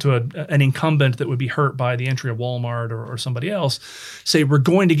to an incumbent that would be hurt by the entry of Walmart or somebody else, say we're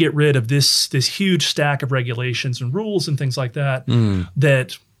going to get rid of this huge stack of regulations and rules and things like that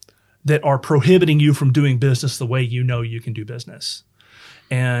that are prohibiting you from doing business the way you know you can do business.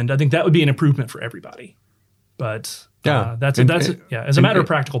 And I think that would be an improvement for everybody. But as a matter of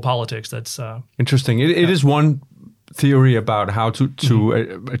practical politics, that's interesting. It is one theory about how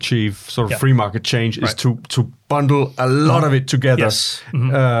to achieve sort of free market change is to bundle a lot of it together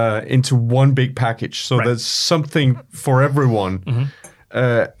into one big package. So there's something for everyone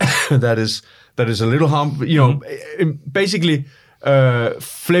that is a little harmful. You know, basically.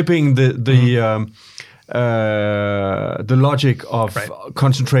 Flipping the logic of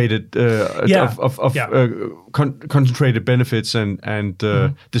concentrated concentrated benefits and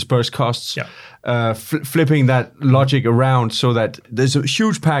dispersed costs, flipping that logic around so that there's a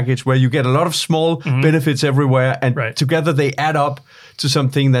huge package where you get a lot of small benefits everywhere, and together they add up to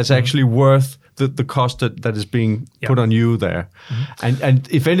something that's actually worth the cost that is being put on you there. And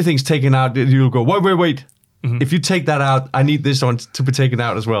if anything's taken out, you'll go, wait. If you take that out, I need this one to be taken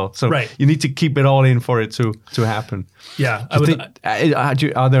out as well. So you need to keep it all in for it to happen. Yeah.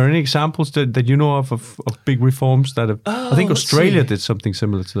 Are there any examples that you know of big reforms that have? I think Australia did something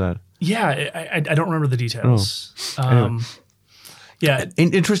similar to that. Yeah, I don't remember the details. Anyway.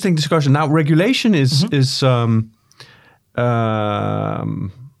 Interesting discussion. Now, regulation is there's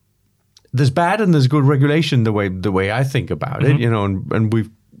bad and there's good regulation. The way I think about it, you know, and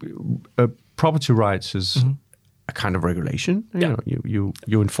we've. Property rights is a kind of regulation. You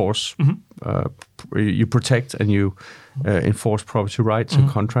enforce, you protect, and you enforce property rights and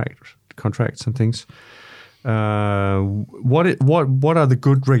contracts and things. What are the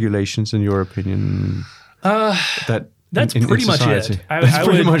good regulations in your opinion? That's pretty much it.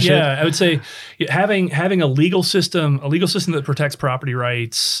 I would say having a legal system that protects property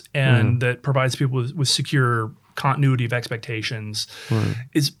rights and that provides people with secure continuity of expectations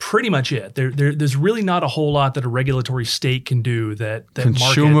is pretty much it. There's really not a whole lot that a regulatory state can do that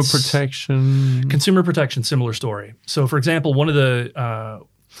consumer protection. Consumer protection, similar story. So, for example, one of the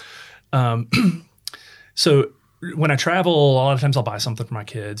so when I travel, a lot of times I'll buy something for my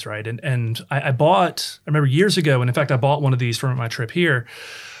kids, right? And I remember years ago, and in fact, I bought one of these for my trip here.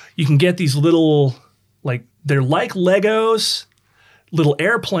 You can get these little, they're like Legos, little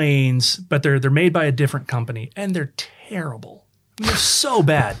airplanes, but they're made by a different company, and they're terrible. I mean, they're so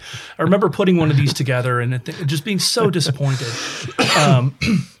bad. I remember putting one of these together and just being so disappointed.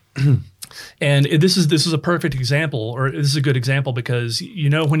 And this is a perfect example, or this is a good example, because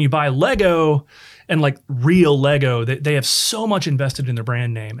when you buy Lego and real Lego, they have so much invested in their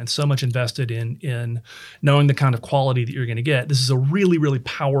brand name and so much invested in knowing the kind of quality that you're going to get. This is a really, really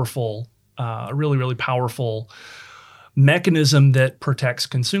powerful, mechanism that protects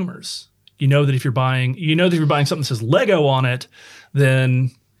consumers. That if you're buying something that says Lego on it,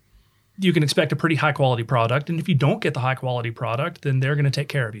 then you can expect a pretty high quality product. And if you don't get the high quality product, then they're going to take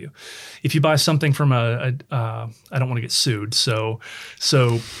care of you. If you buy something from I don't want to get sued, so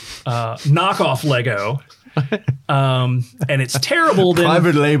knockoff Lego, and it's terrible, then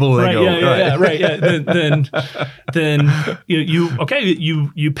private label Lego, then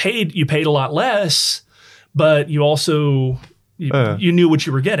you paid a lot less, but you also you knew what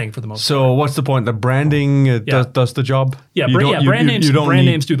you were getting for the most part. So what's the point? The branding does the job? Yeah, brand names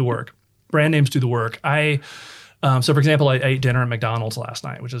do the work. Brand names do the work. So for example, I ate dinner at McDonald's last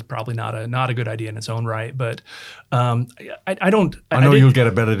night, which is probably not a good idea in its own right. But I know you'll get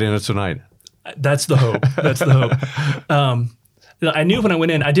a better dinner tonight. That's the hope. I knew when I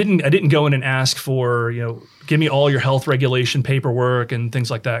went in, I didn't go in and ask for, give me all your health regulation paperwork and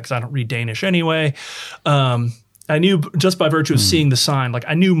things like that, because I don't read Danish anyway. I knew just by virtue of seeing the sign,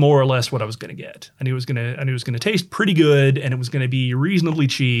 I knew more or less what I was going to get. I knew it was going to taste pretty good, and it was going to be reasonably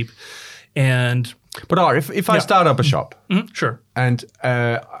cheap. But if I start up a shop, sure, and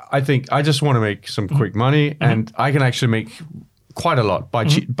I think I just want to make some quick money, and I can actually make quite a lot by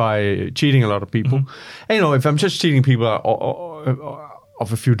cheating a lot of people. And, if I'm just cheating people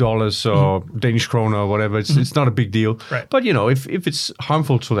of a few dollars or Danish kroner or whatever, it's not a big deal. Right. But if it's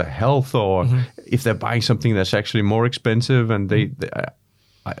harmful to their health, or if they're buying something that's actually more expensive, and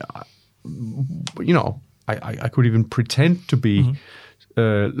I could even pretend to be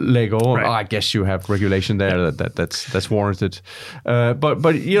Lego. Right. I guess you have regulation there that's warranted.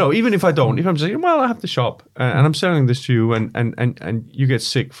 But even if I don't, if I'm saying, well, I have the shop and I'm selling this to you, and you get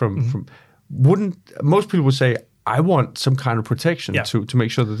sick from wouldn't most people would say, I want some kind of protection to make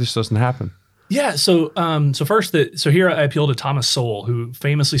sure that this doesn't happen. Yeah. So here I appeal to Thomas Sowell, who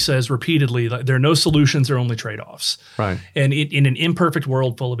famously says repeatedly, there are no solutions, there are only trade-offs. Right. And in an imperfect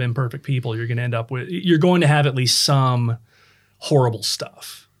world full of imperfect people, you're going to have at least some horrible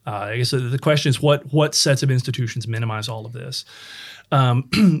stuff. I guess the question is, what sets of institutions minimize all of this?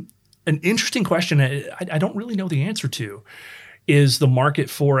 An interesting question I don't really know the answer to is the market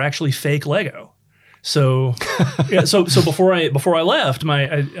for actually fake Lego. So before I left,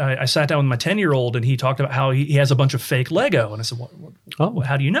 I sat down with my 10-year-old, and he talked about how he has a bunch of fake Lego, and I said,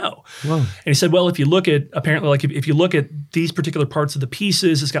 how do you know? Wow. And he said, well, if you look at if you look at these particular parts of the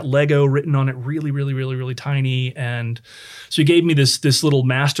pieces, it's got Lego written on it really, really, really, really tiny. And so he gave me this little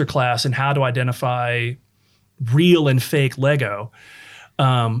master class in how to identify real and fake Lego.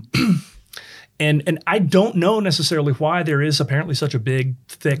 And I don't know necessarily why there is apparently such a big,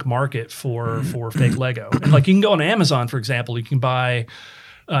 thick market for fake Lego. And you can go on Amazon, for example. You can buy,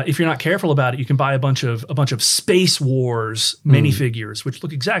 if you're not careful about it, you can buy a bunch of Space Wars minifigures, which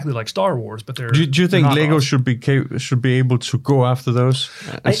look exactly like Star Wars, but they're. Do you think Lego should be able to go after those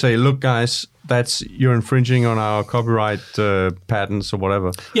and say, look, guys, you're infringing on our copyright patents or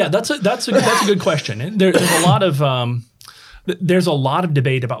whatever? Yeah, that's a good question. And there's a lot of. There's a lot of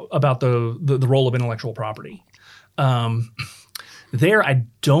debate about the role of intellectual property. There, I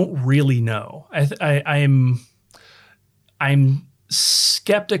don't really know. I'm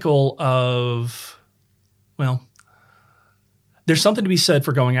skeptical of. Well, there's something to be said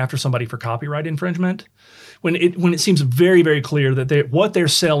for going after somebody for copyright infringement when it seems very, very clear that what they're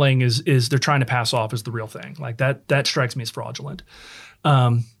selling is they're trying to pass off as the real thing. That strikes me as fraudulent.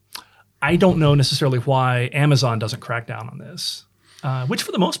 I don't know necessarily why Amazon doesn't crack down on this, which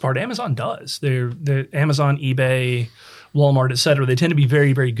for the most part, Amazon does. They're Amazon, eBay, Walmart, et cetera. They tend to be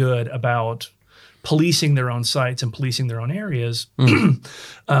very, very good about policing their own sites and policing their own areas.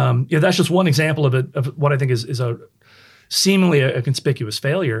 That's just one example of what I think is a seemingly a conspicuous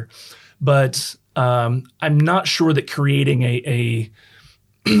failure. But I'm not sure that creating a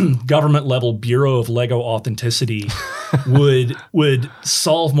government level Bureau of Lego authenticity would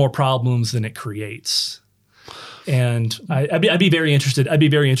solve more problems than it creates. And I'd be very interested. I'd be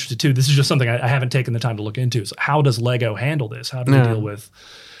very interested too. This is just something I haven't taken the time to look into. So how does Lego handle this? How do they deal with?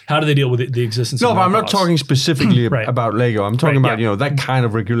 How do they deal with the existence? No, of but I'm not talking specifically about Lego. I'm talking about that kind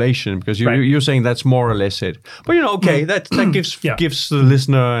of regulation, because you're saying that's more or less it. But that gives the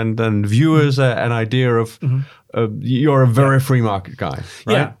listener and viewers an idea of you're a very free market guy,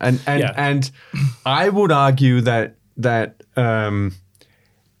 right? Yeah. And I would argue that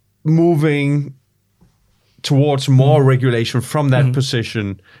moving towards more regulation from that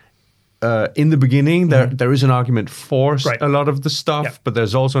position. In the beginning, there is an argument for a lot of the stuff, but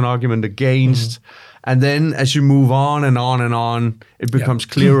there's also an argument against. And then as you move on and on and on, it becomes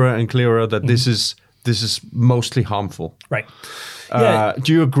clearer and clearer that this is mostly harmful. Right.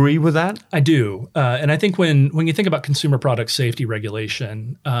 Do you agree with that? I do. And I think when you think about consumer product safety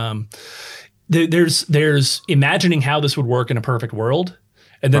regulation, there's imagining how this would work in a perfect world.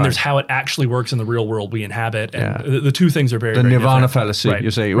 And then there's how it actually works in the real world we inhabit, and the two things are very, very Nirvana different. fallacy. You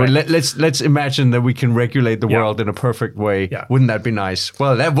say, well, let's imagine that we can regulate the world in a perfect way. Yeah. Wouldn't that be nice?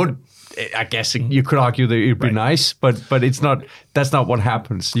 Well, that would. I guess you could argue that it'd be nice, but it's not. That's not what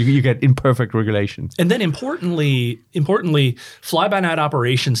happens. You get imperfect regulation. And then importantly, fly-by-night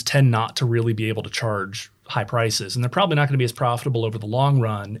operations tend not to really be able to charge high prices, and they're probably not going to be as profitable over the long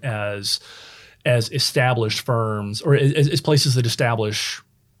run as established firms or as places that establish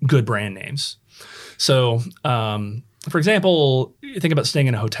good brand names. So, for example, you think about staying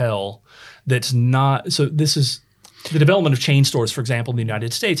in a hotel that's not. So this is the development of chain stores, for example, in the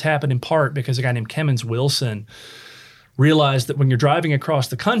United States happened in part because a guy named Kemmons Wilson realized that when you're driving across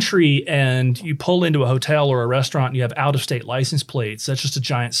the country and you pull into a hotel or a restaurant and you have out-of-state license plates, that's just a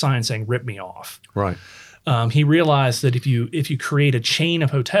giant sign saying "Rip me off." Right. He realized that if you create a chain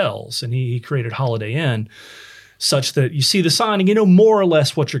of hotels, and he created Holiday Inn, such that you see the sign and you know more or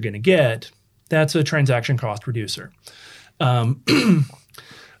less what you're going to get, that's a transaction cost reducer. It's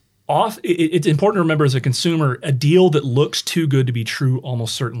important to remember as a consumer, a deal that looks too good to be true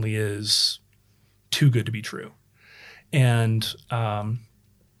almost certainly is too good to be true. And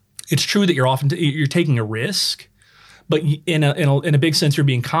it's true that you're taking a risk, but in a big sense, you're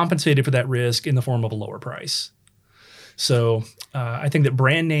being compensated for that risk in the form of a lower price. So I think that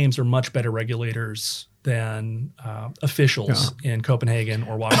brand names are much better regulators than officials in Copenhagen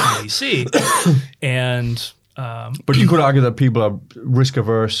or Washington, D.C. And but you could argue that people are risk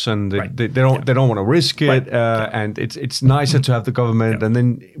averse and they don't want to risk it, and it's nicer to have the government. And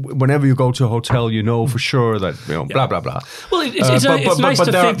then whenever you go to a hotel, you know for sure that blah blah blah. Well, it's nice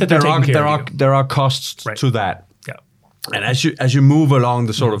to think that they're taking care of you. There are costs to that. Yeah. And as you move along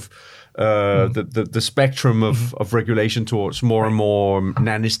the sort of the spectrum of regulation towards more and more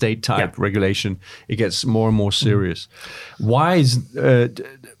nanny state type regulation, it gets more and more serious. Why is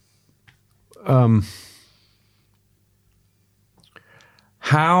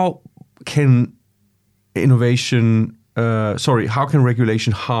how can regulation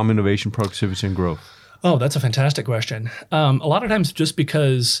harm innovation, productivity, and growth? Oh, that's a fantastic question. A lot of times just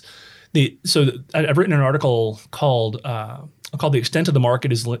because I've written an article called "The Extent of the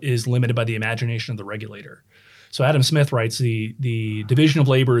Market is Limited by the Imagination of the Regulator." So Adam Smith writes, the division of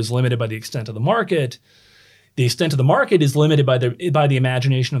labor is limited by the extent of the market. The extent of the market is limited by the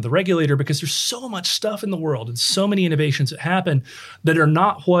imagination of the regulator, because there's so much stuff in the world and so many innovations that happen that are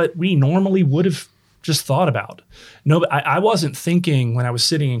not what we normally would have just thought about. No, I wasn't thinking when I was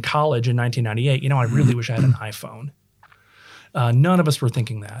sitting in college in 1998, I really wish I had an iPhone. None of us were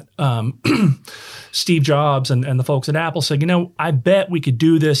thinking that. Steve Jobs and the folks at Apple said, I bet we could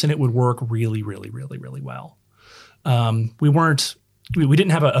do this and it would work really, really, really, really well. We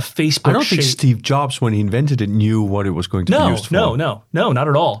didn't have a Facebook. I don't think Steve Jobs, when he invented it, knew what it was going to be used for. No, not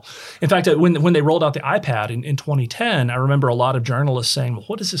at all. In fact, when they rolled out the iPad in 2010, I remember a lot of journalists saying, well,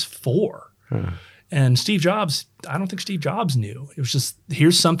 what is this for? And Steve Jobs, I don't think Steve Jobs knew. It was just,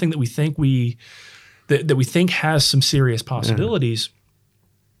 here's something that we think that we think has some serious possibilities.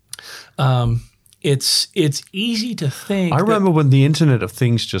 It's easy to think. I remember when the Internet of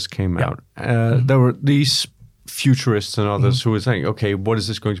Things just came out. There were these futurists and others who were saying, okay, what is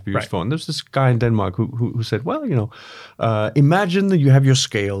this going to be used for? And there's this guy in Denmark who said, well, imagine that you have your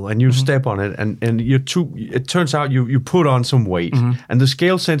scale and you step on it and it turns out you put on some weight and the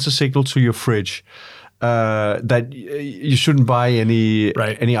scale sends a signal to your fridge that you shouldn't buy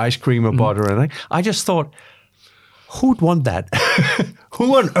any ice cream or butter or anything. I just thought, who'd want that?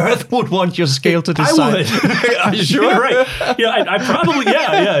 Who on earth would want your scale to decide? I would. Are you sure? Right. Yeah, I probably,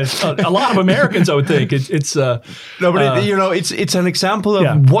 yeah. A lot of Americans, I would think. It's no, but it's an example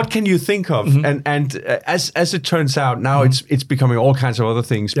of what can you think of? And as it turns out, now it's becoming all kinds of other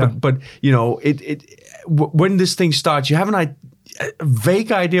things. Yeah. But when this thing starts, you have a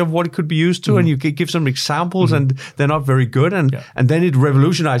vague idea of what it could be used to, and you give some examples, and they're not very good, and then it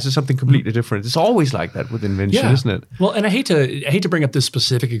revolutionizes something completely different. It's always like that with invention, isn't it? Well, and I hate to bring up this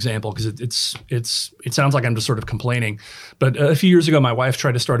specific example because it sounds like I'm just sort of complaining, but a few years ago, my wife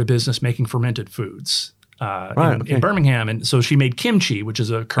tried to start a business making fermented foods in Birmingham, and so she made kimchi, which is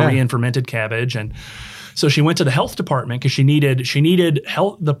a Korean fermented cabbage, and so she went to the health department because she needed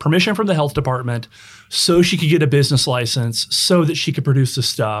the permission from the health department so she could get a business license so that she could produce the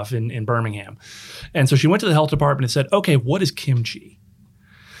stuff in Birmingham. And so she went to the health department and said, "Okay, what is kimchi?"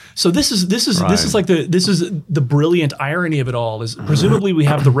 So this is the brilliant irony of it all is presumably we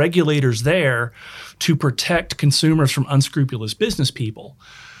have the regulators there to protect consumers from unscrupulous business people,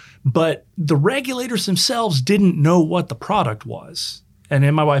 but the regulators themselves didn't know what the product was. And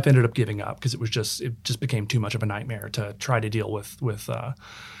then my wife ended up giving up because it just became too much of a nightmare to try to deal with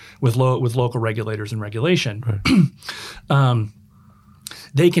local regulators and regulation. Right.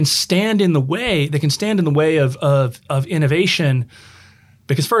 They can stand in the way. They can stand in the way of innovation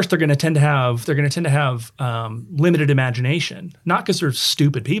because first they're going to tend to have limited imagination, not because they're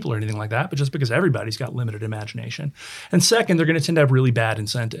stupid people or anything like that, but just because everybody's got limited imagination. And second, they're going to tend to have really bad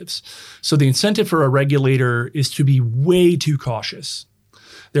incentives. So the incentive for a regulator is to be way too cautious.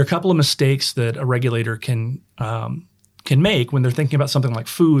 There are a couple of mistakes that a regulator can make when they're thinking about something like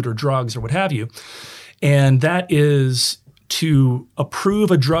food or drugs or what have you, and that is to approve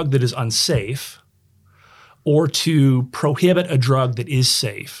a drug that is unsafe, or to prohibit a drug that is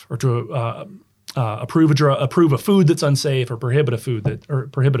safe, or to approve a food that's unsafe, or prohibit a food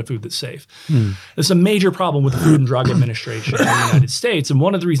that's safe. This is a major problem with the Food and Drug Administration in the United States, and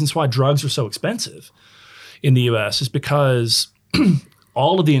one of the reasons why drugs are so expensive in the U.S. is because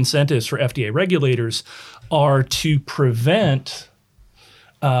all of the incentives for FDA regulators are to prevent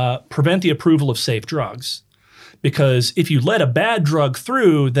the approval of safe drugs. Because if you let a bad drug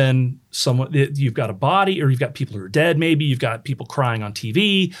through, then you've got a body, or you've got people who are dead maybe, you've got people crying on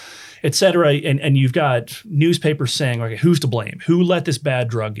TV, et cetera, and you've got newspapers saying, okay, who's to blame? Who let this bad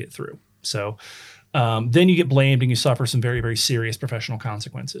drug get through? So then you get blamed and you suffer some very, very serious professional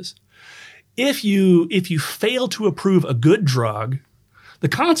consequences. If you fail to approve a good drug, the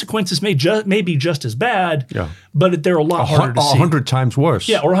consequences may be just as bad, but they're a lot harder to see. 100 times worse.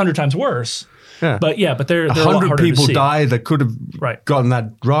 Yeah, or 100 times worse. Yeah. But they're a lot harder to see. 100 people die that could have gotten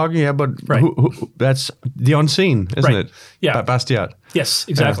that drug. Yeah, but that's the unseen, isn't it? Yeah. Bastiat. Yes,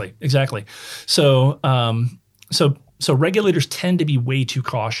 exactly. So regulators tend to be way too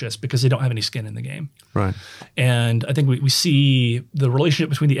cautious because they don't have any skin in the game. Right. And I think we see the relationship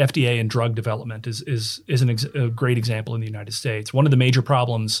between the FDA and drug development is a great example in the United States. One of the major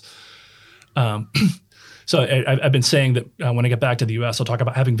problems. So I've been saying that when I get back to the U.S., I'll talk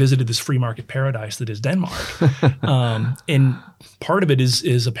about having visited this free market paradise that is Denmark. And part of it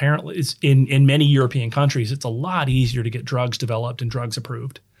is apparently it's in many European countries, it's a lot easier to get drugs developed and drugs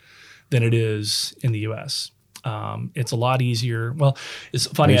approved than it is in the U.S. It's a lot easier. Well, it's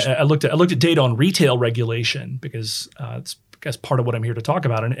funny. I looked at data on retail regulation because it's part of what I'm here to talk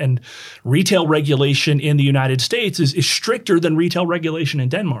about. And retail regulation in the United States is stricter than retail regulation in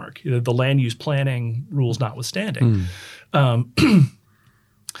Denmark, the land use planning rules notwithstanding. But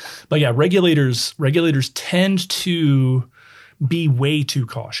yeah, regulators tend to be way too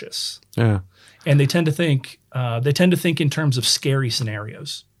cautious. Yeah. And they tend to think in terms of scary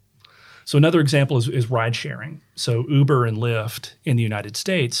scenarios. So another example is ride sharing. So Uber and Lyft in the United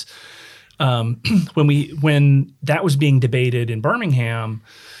States. When that was being debated in Birmingham,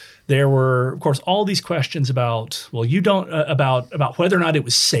 there were, of course, all these questions about about whether or not it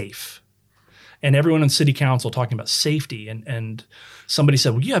was safe, and everyone on city council talking about safety. And somebody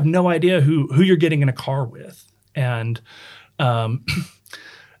said, "Well, you have no idea who you're getting in a car with." And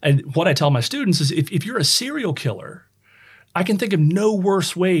what I tell my students is, if you're a serial killer, I can think of no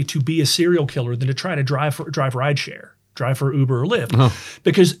worse way to be a serial killer than to try to drive for Uber or Lyft,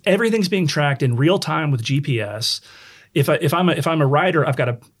 because everything's being tracked in real time with GPS. if I'm a rider, I've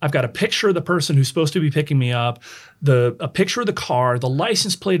got a picture of the person who's supposed to be picking me up, a picture of the car, the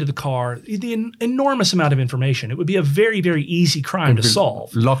license plate of the car, the enormous amount of information. It would be a very, very easy crime to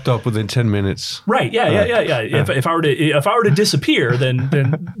solve. Locked up within 10 minutes. Right. Yeah. If I were to disappear,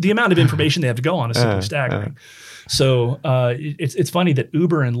 then the amount of information they have to go on is simply staggering. So it's funny that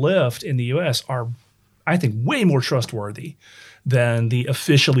Uber and Lyft in the U.S. are, I think, way more trustworthy than the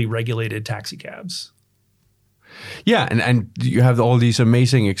officially regulated taxi cabs. Yeah, and you have all these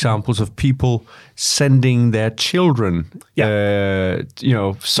amazing examples of people sending their children,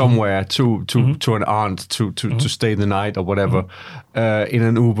 somewhere to an aunt to stay the night or whatever, in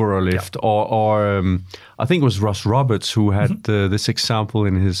an Uber or Lyft, or I think it was Ross Roberts who had this example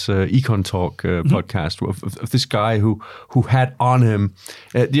in his Econ Talk podcast of this guy who had on him,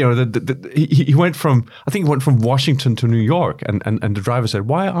 he went from Washington to New York, and the driver said,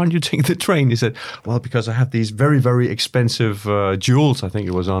 "Why aren't you taking the train?" He said, "Well, because I have these very, very expensive jewels," I think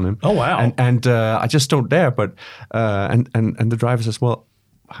it was on him. Oh wow! And I just don't dare. But and the driver says, "Well,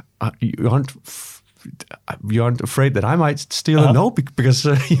 you aren't afraid that I might steal it? No, because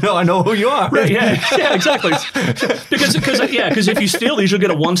I know who you are." Right? Yeah, exactly. Because if you steal these, you'll get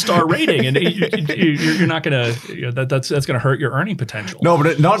a 1-star rating, and you're not gonna. That's gonna hurt your earning potential. No,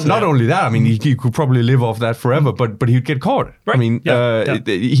 but not only that. I mean, you could probably live off that forever, but he'd get caught. Right. I mean,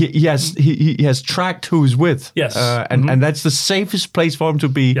 he has tracked who he's with. Yes, and that's the safest place for him to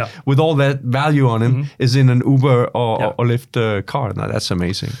be with all that value on him is in an Uber or Lyft car. Now that's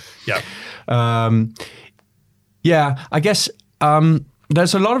amazing. Yeah. I guess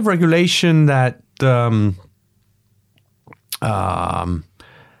there's a lot of regulation that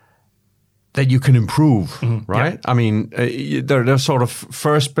that you can improve, right? I mean, they're sort of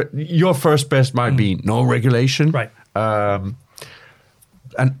your first best might be no regulation, right? And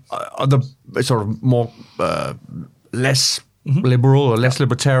other sort of more less liberal or less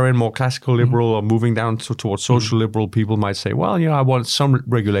libertarian, more classical liberal, or moving down towards social liberal people might say, well, I want some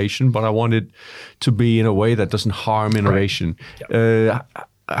regulation, but I want it to be in a way that doesn't harm innovation. Right.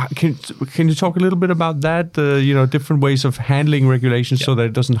 Can you talk a little bit about that? Different ways of handling regulation so that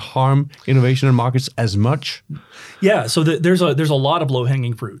it doesn't harm innovation in markets as much. Yeah. So there's a lot of low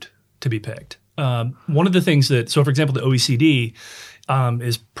hanging fruit to be picked. One of the things for example, the OECD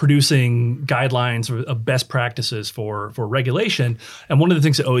is producing guidelines of best practices for regulation. And one of the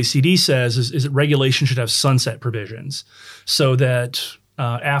things that OECD says is that regulation should have sunset provisions so that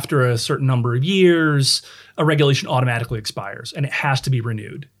after a certain number of years, a regulation automatically expires and it has to be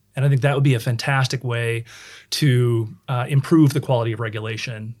renewed. And I think that would be a fantastic way to improve the quality of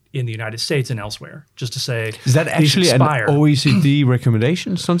regulation in the United States and elsewhere. Just to say, is that actually an OECD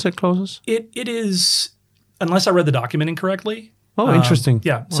recommendation, sunset clauses? It is, unless I read the document incorrectly. Oh, interesting.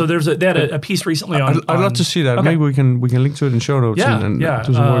 Yeah. So they had a piece recently on. I'd love to see that. Okay. Maybe we can link to it in show notes. And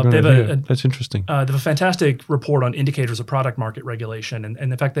do some work on it. That's interesting. They have a fantastic report on indicators of product market regulation, and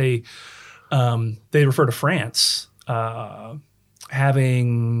in fact they refer to France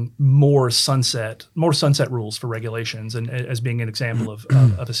having more sunset rules for regulations, and as being an example of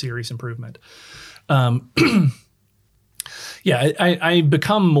a serious improvement. I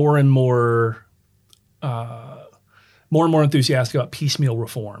become more and more enthusiastic about piecemeal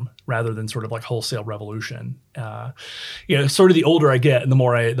reform rather than sort of like wholesale revolution. Sort of the older I get, and the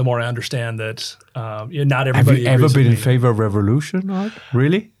more I understand that not everybody. Have you ever been in favor of revolution, Art?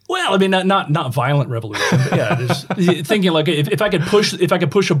 Really? Well, I mean, not violent revolution, but just thinking like if I could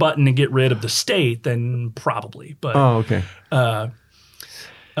push a button and get rid of the state, then probably. But okay. I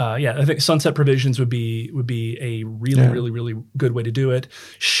think sunset provisions would be a really good way to do it.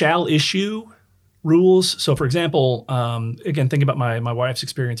 Shall issue rules. So, for example, again, thinking about my wife's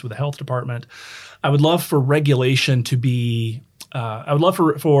experience with the health department, I would love for regulation to be. I would love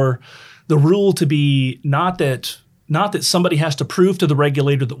for the rule to be not that somebody has to prove to the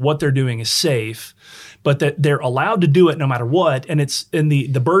regulator that what they're doing is safe, but that they're allowed to do it no matter what, and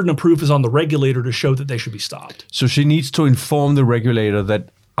the burden of proof is on the regulator to show that they should be stopped. So she needs to inform the regulator that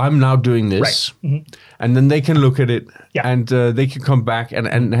I'm now doing this, right. And then they can look at it, and they can come back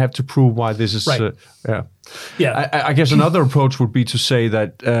and have to prove why this is. Right. I guess another approach would be to say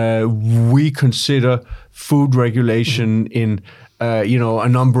that we consider food regulation in a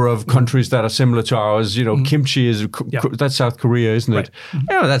number of countries that are similar to ours. Kimchi is that's South Korea, isn't it?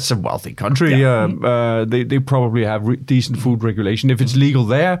 Right. That's a wealthy country. They probably have decent food regulation. If it's legal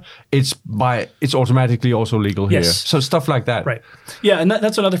there, it's automatically also legal here. Yes. So stuff like that. Right. Yeah, and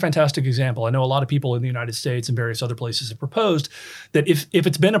that's another fantastic example. I know a lot of people in the United States and various other places have proposed that if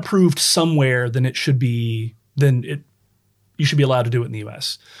it's been approved somewhere, then it should be you should be allowed to do it in the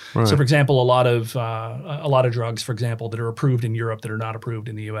U.S. Right. So, for example, a lot of drugs, for example, that are approved in Europe that are not approved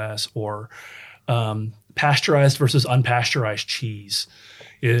in the U.S., or pasteurized versus unpasteurized cheese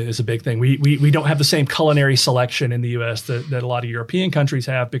is a big thing. We don't have the same culinary selection in the U.S. that a lot of European countries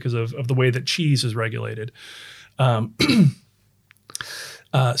have because of the way that cheese is regulated. I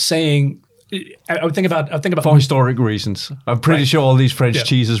would think about for historic reasons. I'm pretty sure all these French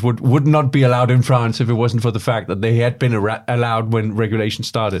cheeses would not be allowed in France if it wasn't for the fact that they had been allowed when regulation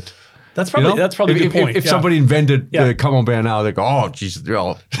started. That's probably a good point. If somebody invented the Camembert now, they go, oh, Jesus, they're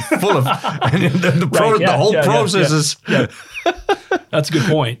all full of, and the whole process is. Yeah. That's a good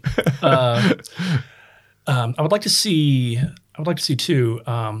point. I would like to see too.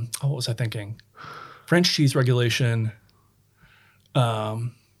 What was I thinking? French cheese regulation.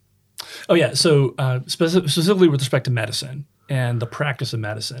 So specifically with respect to medicine and the practice of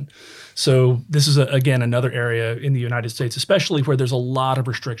medicine. So this is, again, another area in the United States, especially where there's a lot of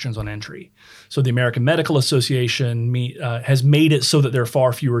restrictions on entry. So the American Medical Association has made it so that there are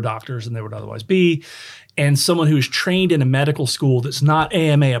far fewer doctors than there would otherwise be. And someone who is trained in a medical school that's not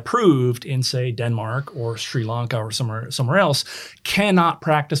AMA approved in, say, Denmark or Sri Lanka or somewhere else cannot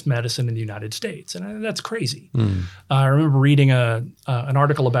practice medicine in the United States. And that's crazy. I remember reading an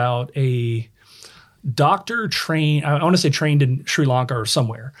article about a doctor trained in Sri Lanka or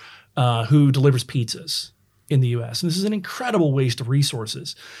somewhere, who delivers pizzas in the U.S. And this is an incredible waste of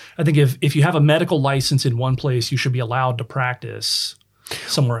resources. I think if you have a medical license in one place, you should be allowed to practice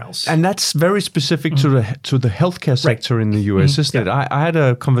somewhere else. And that's very specific to the healthcare sector in the U.S., isn't it? I had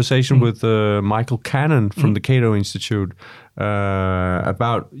a conversation with Michael Cannon from the Cato Institute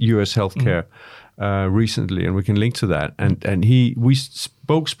about U.S. healthcare recently, and we can link to that. And we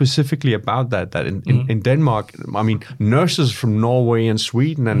spoke specifically about that in Denmark, I mean, nurses from Norway and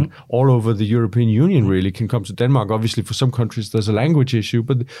Sweden and all over the European Union really can come to Denmark. Obviously, for some countries, there's a language issue,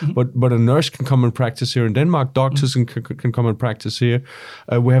 but a nurse can come and practice here in Denmark. Doctors can come and practice here.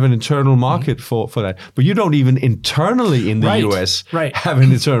 We have an internal market for that. But you don't even internally in the US have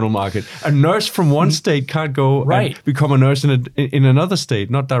an internal market. A nurse from one state can't go and become a nurse in another state,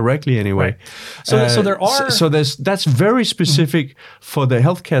 not directly anyway. So there are... So that's very specific for the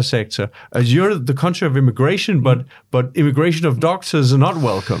healthcare sector. As you're the country of immigration, but immigration of doctors are not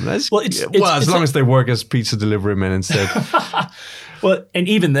welcome. As long as they work as pizza delivery men instead. Well, and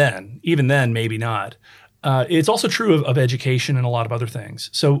even then, maybe not. It's also true of education and a lot of other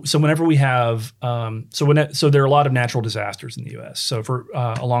things. So whenever we have, so there are a lot of natural disasters in the U.S. So for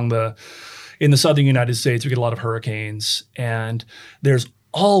in the southern United States, we get a lot of hurricanes, and there's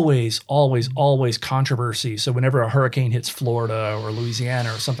always controversy. So whenever a hurricane hits Florida or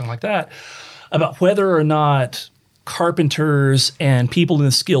Louisiana or something like that, about whether or not carpenters and people in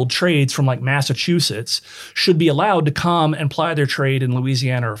the skilled trades from like Massachusetts should be allowed to come and ply their trade in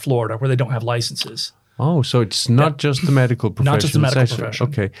Louisiana or Florida where they don't have licenses. Oh, so it's not just the medical profession. Not just the medical profession.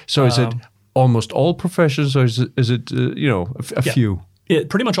 Okay. So is it almost all professions, or is it a few?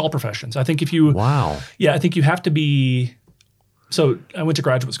 Pretty much all professions. I think if you... Wow. Yeah, I think you have to be... So I went to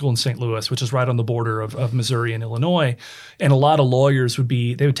graduate school in St. Louis, which is right on the border of Missouri and Illinois. And a lot of lawyers would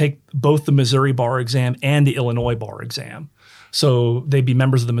take both the Missouri bar exam and the Illinois bar exam. So they'd be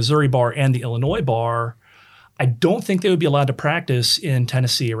members of the Missouri bar and the Illinois bar. I don't think they would be allowed to practice in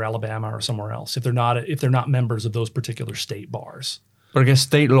Tennessee or Alabama or somewhere else if they're not members of those particular state bars. But I guess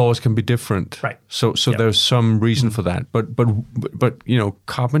state laws can be different. Right. So there's some reason for that. But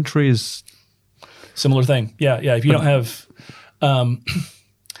carpentry is... Similar thing. Yeah. If you don't have...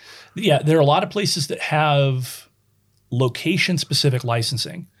 there are a lot of places that have location-specific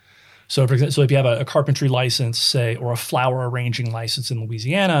licensing. So, for example, if you have a carpentry license, say, or a flower arranging license in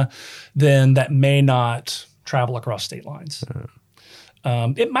Louisiana, then that may not travel across state lines.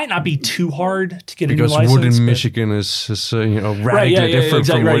 It might not be too hard to get a new license. Because wood in Michigan is radically different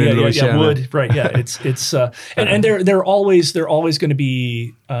from wood in Louisiana. Wood, right? Yeah, it's and they're always going to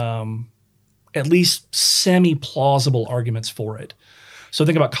be at least semi-plausible arguments for it. So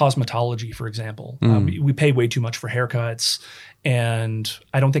think about cosmetology, for example. We pay way too much for haircuts, and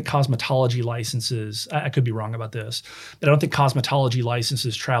I don't think cosmetology licenses, I could be wrong about this, but I don't think cosmetology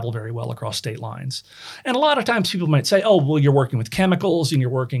licenses travel very well across state lines. And a lot of times people might say, oh, well, you're working with chemicals and you're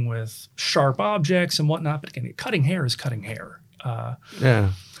working with sharp objects and whatnot, but again, cutting hair is cutting hair.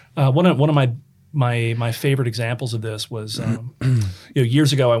 One of my favorite examples of this was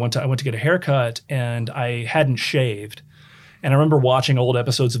years ago I went to get a haircut and I hadn't shaved, and I remember watching old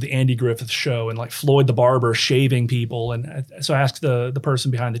episodes of the Andy Griffith Show and like Floyd the Barber shaving people, and so I asked the person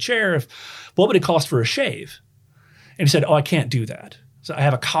behind the chair what would it cost for a shave, and he said, oh, I can't do that. So I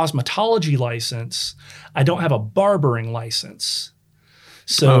have a cosmetology license. I don't have a barbering license.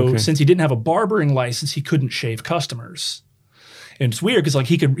 So since he didn't have a barbering license, he couldn't shave customers. And it's weird because like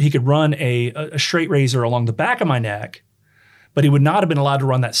he could run a straight razor along the back of my neck, but he would not have been allowed to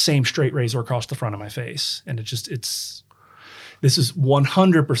run that same straight razor across the front of my face. And this is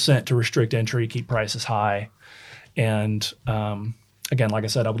 100% to restrict entry, keep prices high. And again, like I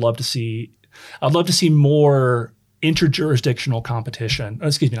said, I'd love to see more interjurisdictional competition.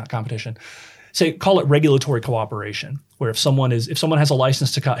 Not competition. Call it regulatory cooperation, where if someone has a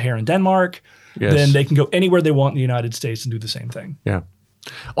license to cut hair in Denmark, then they can go anywhere they want in the United States and do the same thing. Yeah.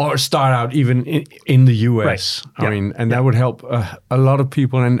 Or start out even in the US. Right. I mean, and that would help a lot of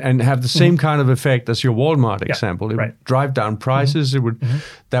people and have the same kind of effect as your Walmart example. It would drive down prices. It would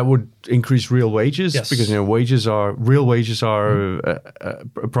that would increase real wages because real wages are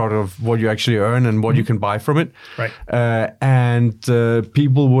a product of what you actually earn and what you can buy from it. Right. And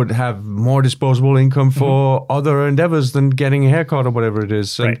people would have more disposable income for other endeavors than getting a haircut or whatever it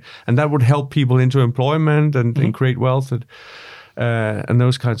is, and that would help people into employment and create wealth. And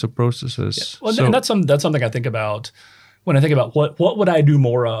those kinds of processes. Yeah. Well, and that's something I think about when I think about what would I do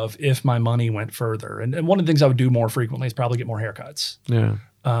more of if my money went further. And one of the things I would do more frequently is probably get more haircuts. Yeah.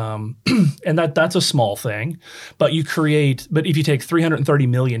 And that's a small thing, but if you take 330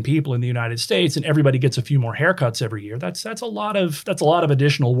 million people in the United States and everybody gets a few more haircuts every year, that's a lot of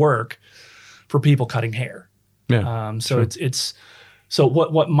additional work for people cutting hair. Yeah. So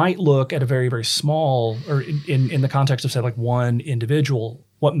what might look at a very, very small, or in the context of say like one individual,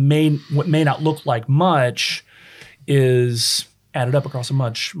 what may not look like much is added up across a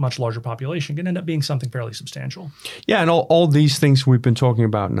much, much larger population can end up being something fairly substantial. Yeah, and all these things we've been talking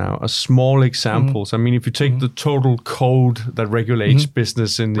about now are small examples. I mean, if you take the total code that regulates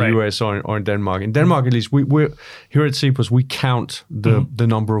business in the US or in Denmark, at least, we're here at CEPOS, we count the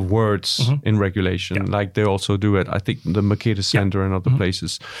number of words in regulation, like they also do at, I think, the Makeda Center and other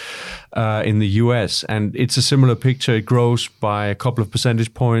places in the US. And it's a similar picture. It grows by a couple of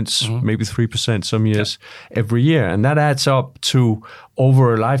percentage points, maybe 3% some years every year. And that adds up to,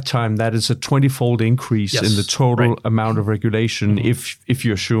 over a lifetime, that is a 20-fold increase in the total amount of regulation if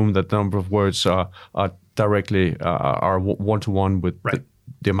you assume that the number of words are directly are one-to-one with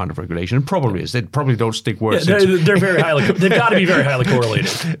the amount of regulation. It probably is. They probably don't stick words. Yeah, they're very highly. They've got to be very highly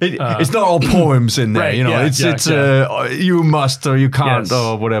correlated. It's not all poems in there, you know. It's you must or you can't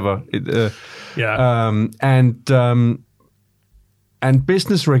or whatever. And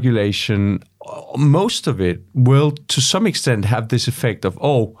business regulation, most of it will, to some extent, have this effect of,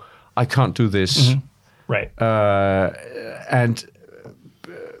 I can't do this. Right. And,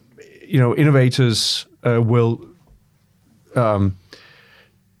 innovators will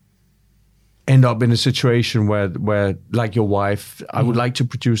end up in a situation where like your wife, I would like to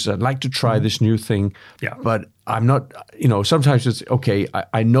produce, I'd like to try this new thing, but I'm not, sometimes it's, okay,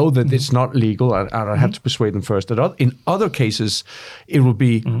 I know that it's not legal and I have to persuade them first. In other cases, it will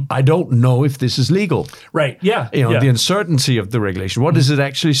be, I don't know if this is legal. Right, yeah. The uncertainty of the regulation. What is it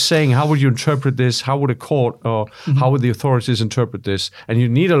actually saying? How would you interpret this? How would a court or how would the authorities interpret this? And you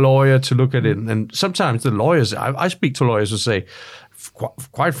need a lawyer to look at it. And sometimes the lawyers, I speak to lawyers who say,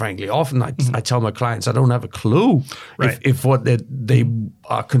 quite frankly, often I tell my clients I don't have a clue if what they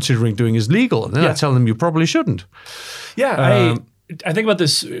are considering doing is legal. And then I tell them you probably shouldn't. Yeah, I think about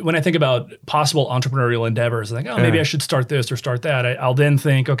this when I think about possible entrepreneurial endeavors. I think, maybe I should start this or start that. I'll then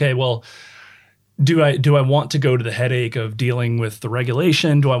think, okay, well, do I want to go to the headache of dealing with the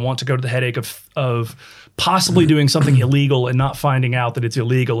regulation? Do I want to go to the headache of possibly doing something illegal and not finding out that it's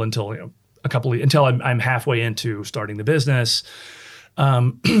illegal until until I'm halfway into starting the business?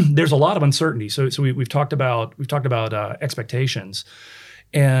 There's a lot of uncertainty. So we've talked about expectations,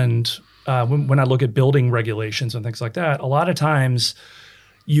 and when I look at building regulations and things like that, a lot of times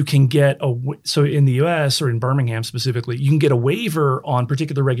you can get so in the U.S. or in Birmingham specifically, you can get a waiver on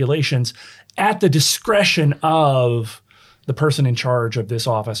particular regulations at the discretion of the person in charge of this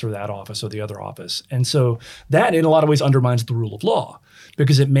office or that office or the other office, and so that in a lot of ways undermines the rule of law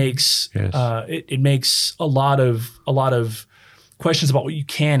because it makes it makes a lot of questions about what you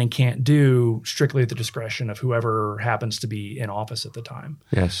can and can't do strictly at the discretion of whoever happens to be in office at the time.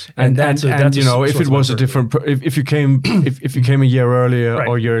 Yes, and if it was a different, if you came a year earlier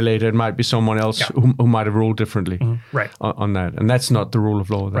or a year later, it might be someone else who might have ruled differently, on that, and that's not the rule of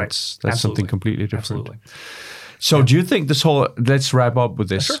law. That's something completely different. Absolutely. So, do you think this whole? Let's wrap up with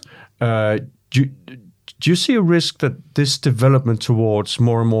this. Sure. Do you see a risk that this development towards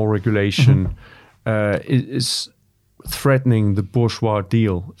more and more regulation is threatening the bourgeois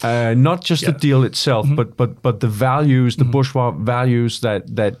deal. Not just the deal itself, but the values, the bourgeois values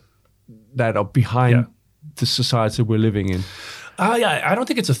that are behind the society we're living in. I don't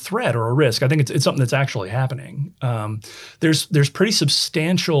think it's a threat or a risk. I think it's something that's actually happening. There's pretty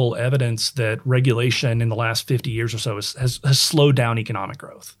substantial evidence that regulation in the last 50 years or so has slowed down economic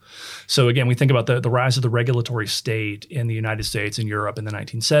growth. So again, we think about the rise of the regulatory state in the United States and Europe in the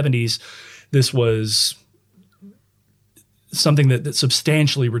 1970s. This was something that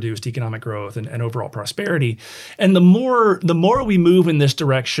substantially reduced economic growth and overall prosperity. And the more we move in this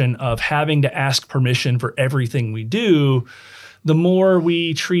direction of having to ask permission for everything we do, the more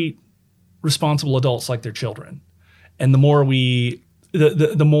we treat responsible adults like they're children, and the more we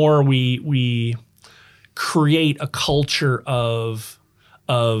create a culture of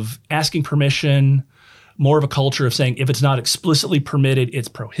asking permission, more of a culture of saying if it's not explicitly permitted, it's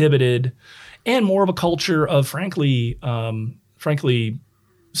prohibited, and more of a culture of frankly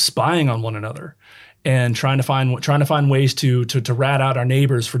spying on one another and trying to find ways to rat out our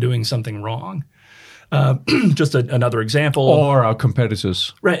neighbors for doing something wrong. Just another example. Or our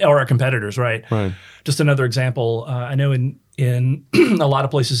competitors. Right, or our competitors, right. Right. Just another example. I know in a lot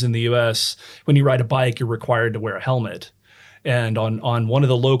of places in the U.S., when you ride a bike, you're required to wear a helmet. And on one of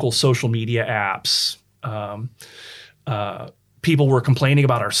the local social media apps, people were complaining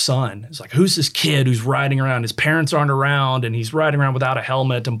about our son. It's like, who's this kid who's riding around? His parents aren't around, and he's riding around without a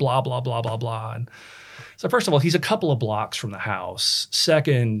helmet and blah, blah, blah, blah, blah. And so first of all, he's a couple of blocks from the house.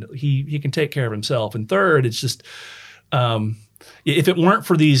 Second, he can take care of himself. And third, it's just if it weren't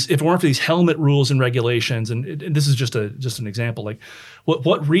for these helmet rules and regulations, and this is just an example, like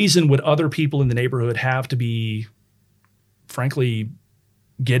what reason would other people in the neighborhood have to be, frankly,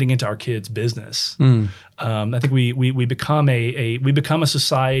 getting into our kids' business? I think we become a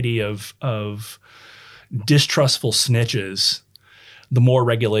society of distrustful snitches. The more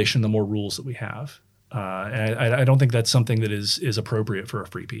regulation, the more rules that we have. And I don't think that's something that is appropriate for a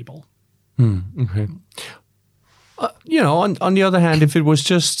free people. Okay. On the other hand, if it was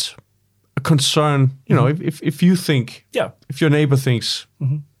just a concern, if you think, if your neighbor thinks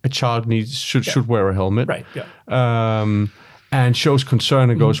a child should wear a helmet, right? Yeah. And shows concern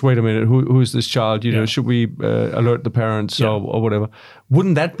and goes, wait a minute, who is this child? Should we alert the parents or whatever?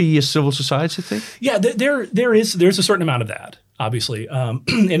 Wouldn't that be a civil society thing? Yeah, there's a certain amount of that, obviously. And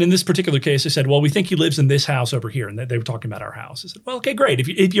in this particular case, they said, well, we think he lives in this house over here. And they were talking about our house. I said, well, okay, great.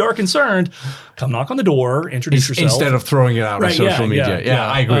 If you are concerned, come knock on the door, introduce yourself. Instead of throwing it out on social media. Yeah,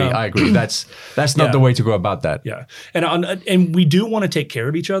 I agree. That's not the way to go about that. Yeah. And we do want to take care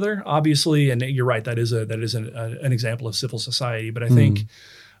of each other, obviously. And you're right, that is an example of civil society. But I think...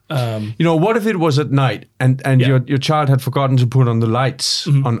 what if it was at night and your child had forgotten to put on the lights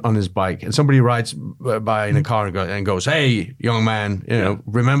on his bike, and somebody rides by in a car and goes, hey, young man,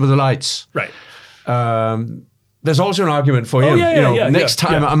 remember the lights. Right. There's also an argument for him. Next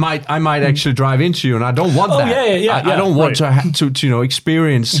time I might actually drive into you, and I don't want that. I don't want to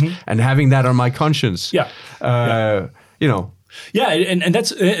experience and having that on my conscience. Yeah. And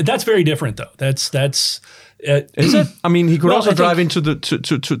that's very different though. That's is it? I mean, he could also drive into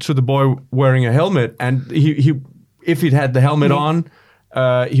the boy wearing a helmet, and he if he'd had the helmet on,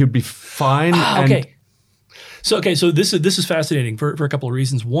 he'd be fine. Okay. So this is fascinating for a couple of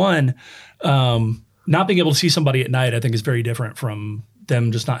reasons. One, not being able to see somebody at night, I think, is very different from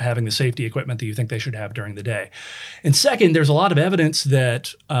them just not having the safety equipment that you think they should have during the day. And second, there's a lot of evidence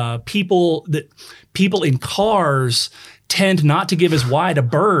that people in cars tend not to give as wide a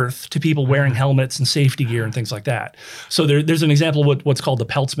berth to people wearing helmets and safety gear and things like that. So there's an example of what's called the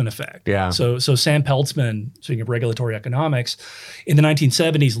Peltzman effect. Yeah. So Sam Peltzman, speaking of regulatory economics, in the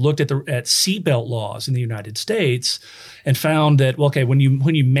 1970s looked at seatbelt laws in the United States and found that when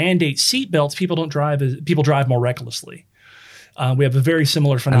you mandate seatbelts, people drive more recklessly. We have a very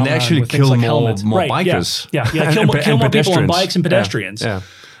similar phenomenon. And they actually with things kill like more helmets. bikers. Kill more people on bikes and pedestrians. Yeah.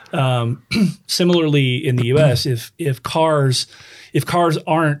 Similarly, in the U.S., if cars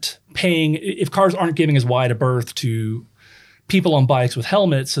aren't giving as wide a berth to people on bikes with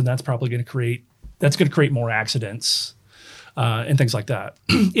helmets, then that's probably going to create more accidents and things like that.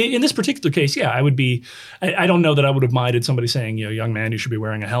 In this particular case, I would be. I don't know that I would have minded somebody saying, young man, you should be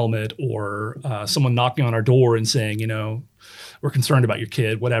wearing a helmet, or someone knocking on our door and saying, we're concerned about your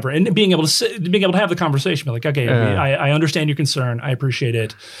kid, whatever, and being able to have the conversation, be like, okay, I understand your concern, I appreciate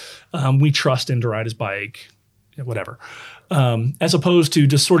it, we trust him to ride his bike, whatever, as opposed to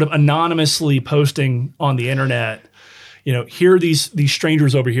just sort of anonymously posting on the internet, here are these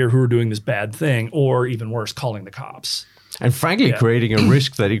strangers over here who are doing this bad thing, or even worse, calling the cops. And frankly, creating a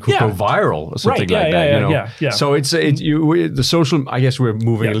risk that it could go viral or something like that. So the social. I guess we're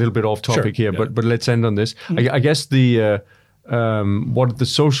moving a little bit off topic here, but let's end on this. I guess what the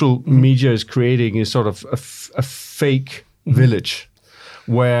social media is creating is sort of a fake village,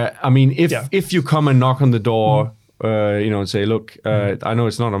 where I mean, if you come and knock on the door, and say, look, I know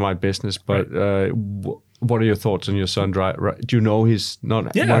it's none of my business, but what are your thoughts on your son? Do you know he's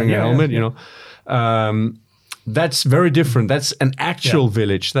not wearing a helmet? You know. That's very different. That's an actual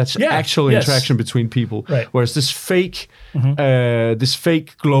village. That's actual interaction between people. Right. Whereas this fake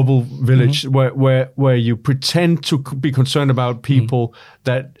global village, where you pretend to be concerned about people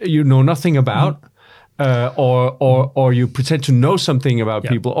that you know nothing about, or you pretend to know something about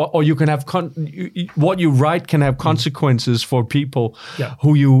people, or you can have what you write can have consequences for people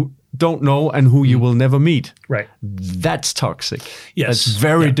who you don't know and who you will never meet. Right. That's toxic. Yes. That's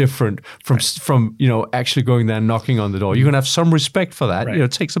very different from actually going there and knocking on the door. You can have some respect for that. Right.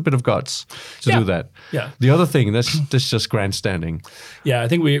 It takes a bit of guts to do that. Yeah. The other thing, that's just grandstanding. Yeah, I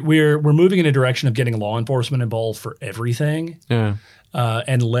think we're moving in a direction of getting law enforcement involved for everything. Yeah.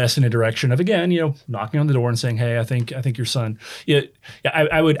 And less in a direction of, again, knocking on the door and saying, "Hey, I think your son."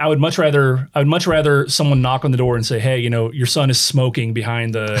 I would much rather someone knock on the door and say, "Hey, your son is smoking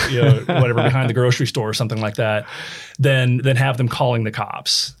behind the behind the grocery store," or something like that, than have them calling the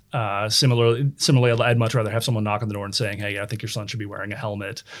cops. Similarly, I'd much rather have someone knock on the door and saying, "Hey, I think your son should be wearing a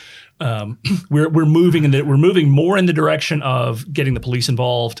helmet." We're moving more in the direction of getting the police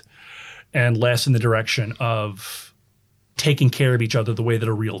involved, and less in the direction of taking care of each other the way that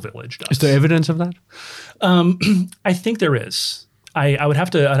a real village does. Is there evidence of that? I think there is. I'd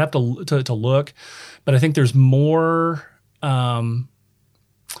have to look, but I think there's more. I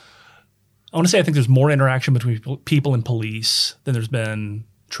want to say I think there's more interaction between people and police than there's been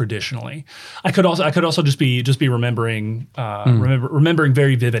traditionally. I could also just be remembering remembering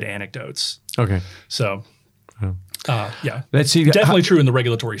very vivid anecdotes. Okay. So. Let's see. Definitely true in the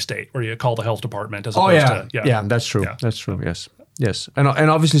regulatory state, where you call the health department as opposed to. Yeah, that's true. Yeah. That's true. Yes, and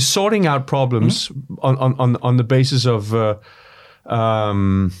obviously sorting out problems on the basis of the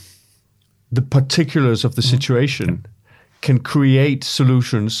particulars of the situation can create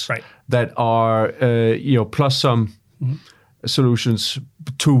solutions that are plus some solutions,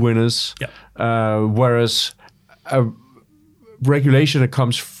 two winners. Yeah. Whereas a regulation that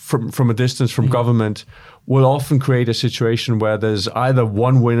comes from a distance from government will often create a situation where there's either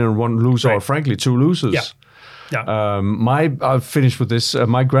one winner and one loser, or frankly, two losers. Yeah. Yeah. I'll finish with this.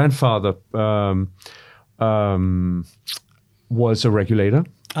 My grandfather was a regulator.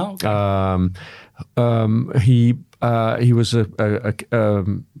 Oh, okay. He was a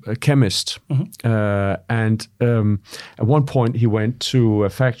chemist, and at one point he went to a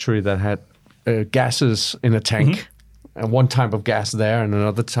factory that had gases in a tank. And one type of gas there and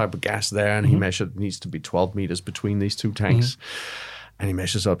another type of gas there. And he measured, it needs to be 12 meters between these two tanks. And he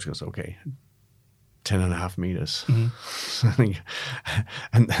measures up, he goes, okay, 10 and a half meters. And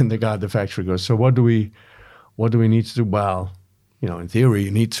the guy at the factory goes, so what do we need to do? Well, in theory,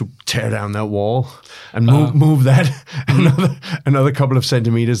 you need to tear down that wall and move that another couple of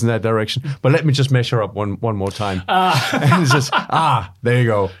centimeters in that direction. But let me just measure up one more time. And it's just, there you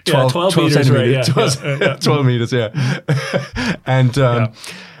go. 12 meters, centimeters. Right, 12 meters, yeah. And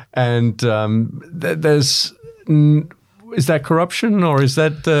there's... Is that corruption, or is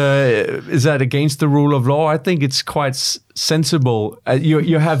that against the rule of law? I think it's quite sensible.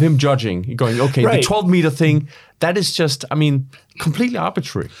 You have him judging, going, okay, the 12-meter thing, that is just, completely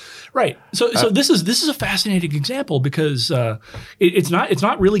arbitrary. Right. So this is a fascinating example because it's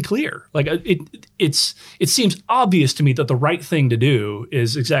not really clear. Like it seems obvious to me that the right thing to do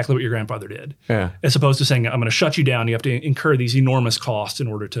is exactly what your grandfather did. Yeah. As opposed to saying, I'm going to shut you down. You have to incur these enormous costs in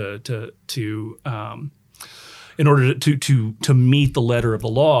order to meet the letter of the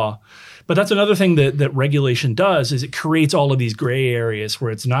law. But that's another thing that regulation does, is it creates all of these gray areas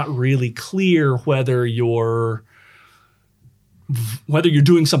where it's not really clear whether you're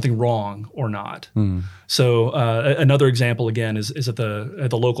doing something wrong or not. So another example again is at the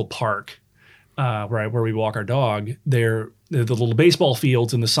local park where we walk our dog. They're the little baseball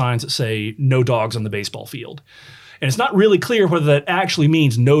fields and the signs that say no dogs on the baseball field. And it's not really clear whether that actually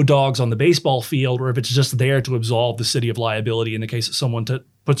means no dogs on the baseball field, or if it's just there to absolve the city of liability in the case that someone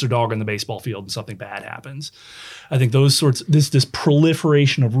puts their dog on the baseball field and something bad happens. I think this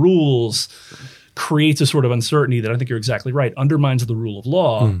proliferation of rules creates a sort of uncertainty that I think you're exactly right, undermines the rule of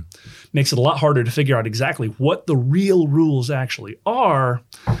law, makes it a lot harder to figure out exactly what the real rules actually are,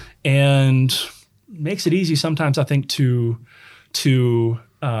 and makes it easy sometimes, I think, to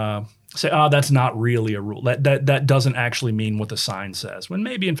say, that's not really a rule. That doesn't actually mean what the sign says, when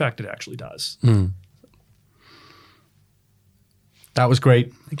maybe, in fact, it actually does. That was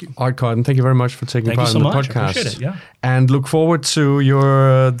great. Thank you. All right, Carden, thank you very much for taking part in the podcast. I appreciate it, yeah. And look forward to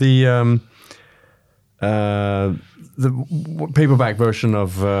your the paperback version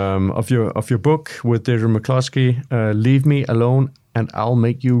of your book with Deirdre McCloskey, Leave Me Alone and I'll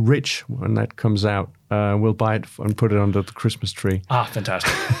Make You Rich, when that comes out. We'll buy it and put it under the Christmas tree.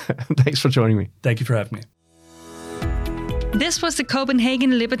 Fantastic. Thanks for joining me. Thank you for having me. This was the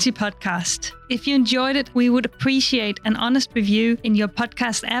Copenhagen Liberty Podcast. If you enjoyed it, we would appreciate an honest review in your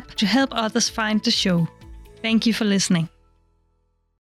podcast app to help others find the show. Thank you for listening.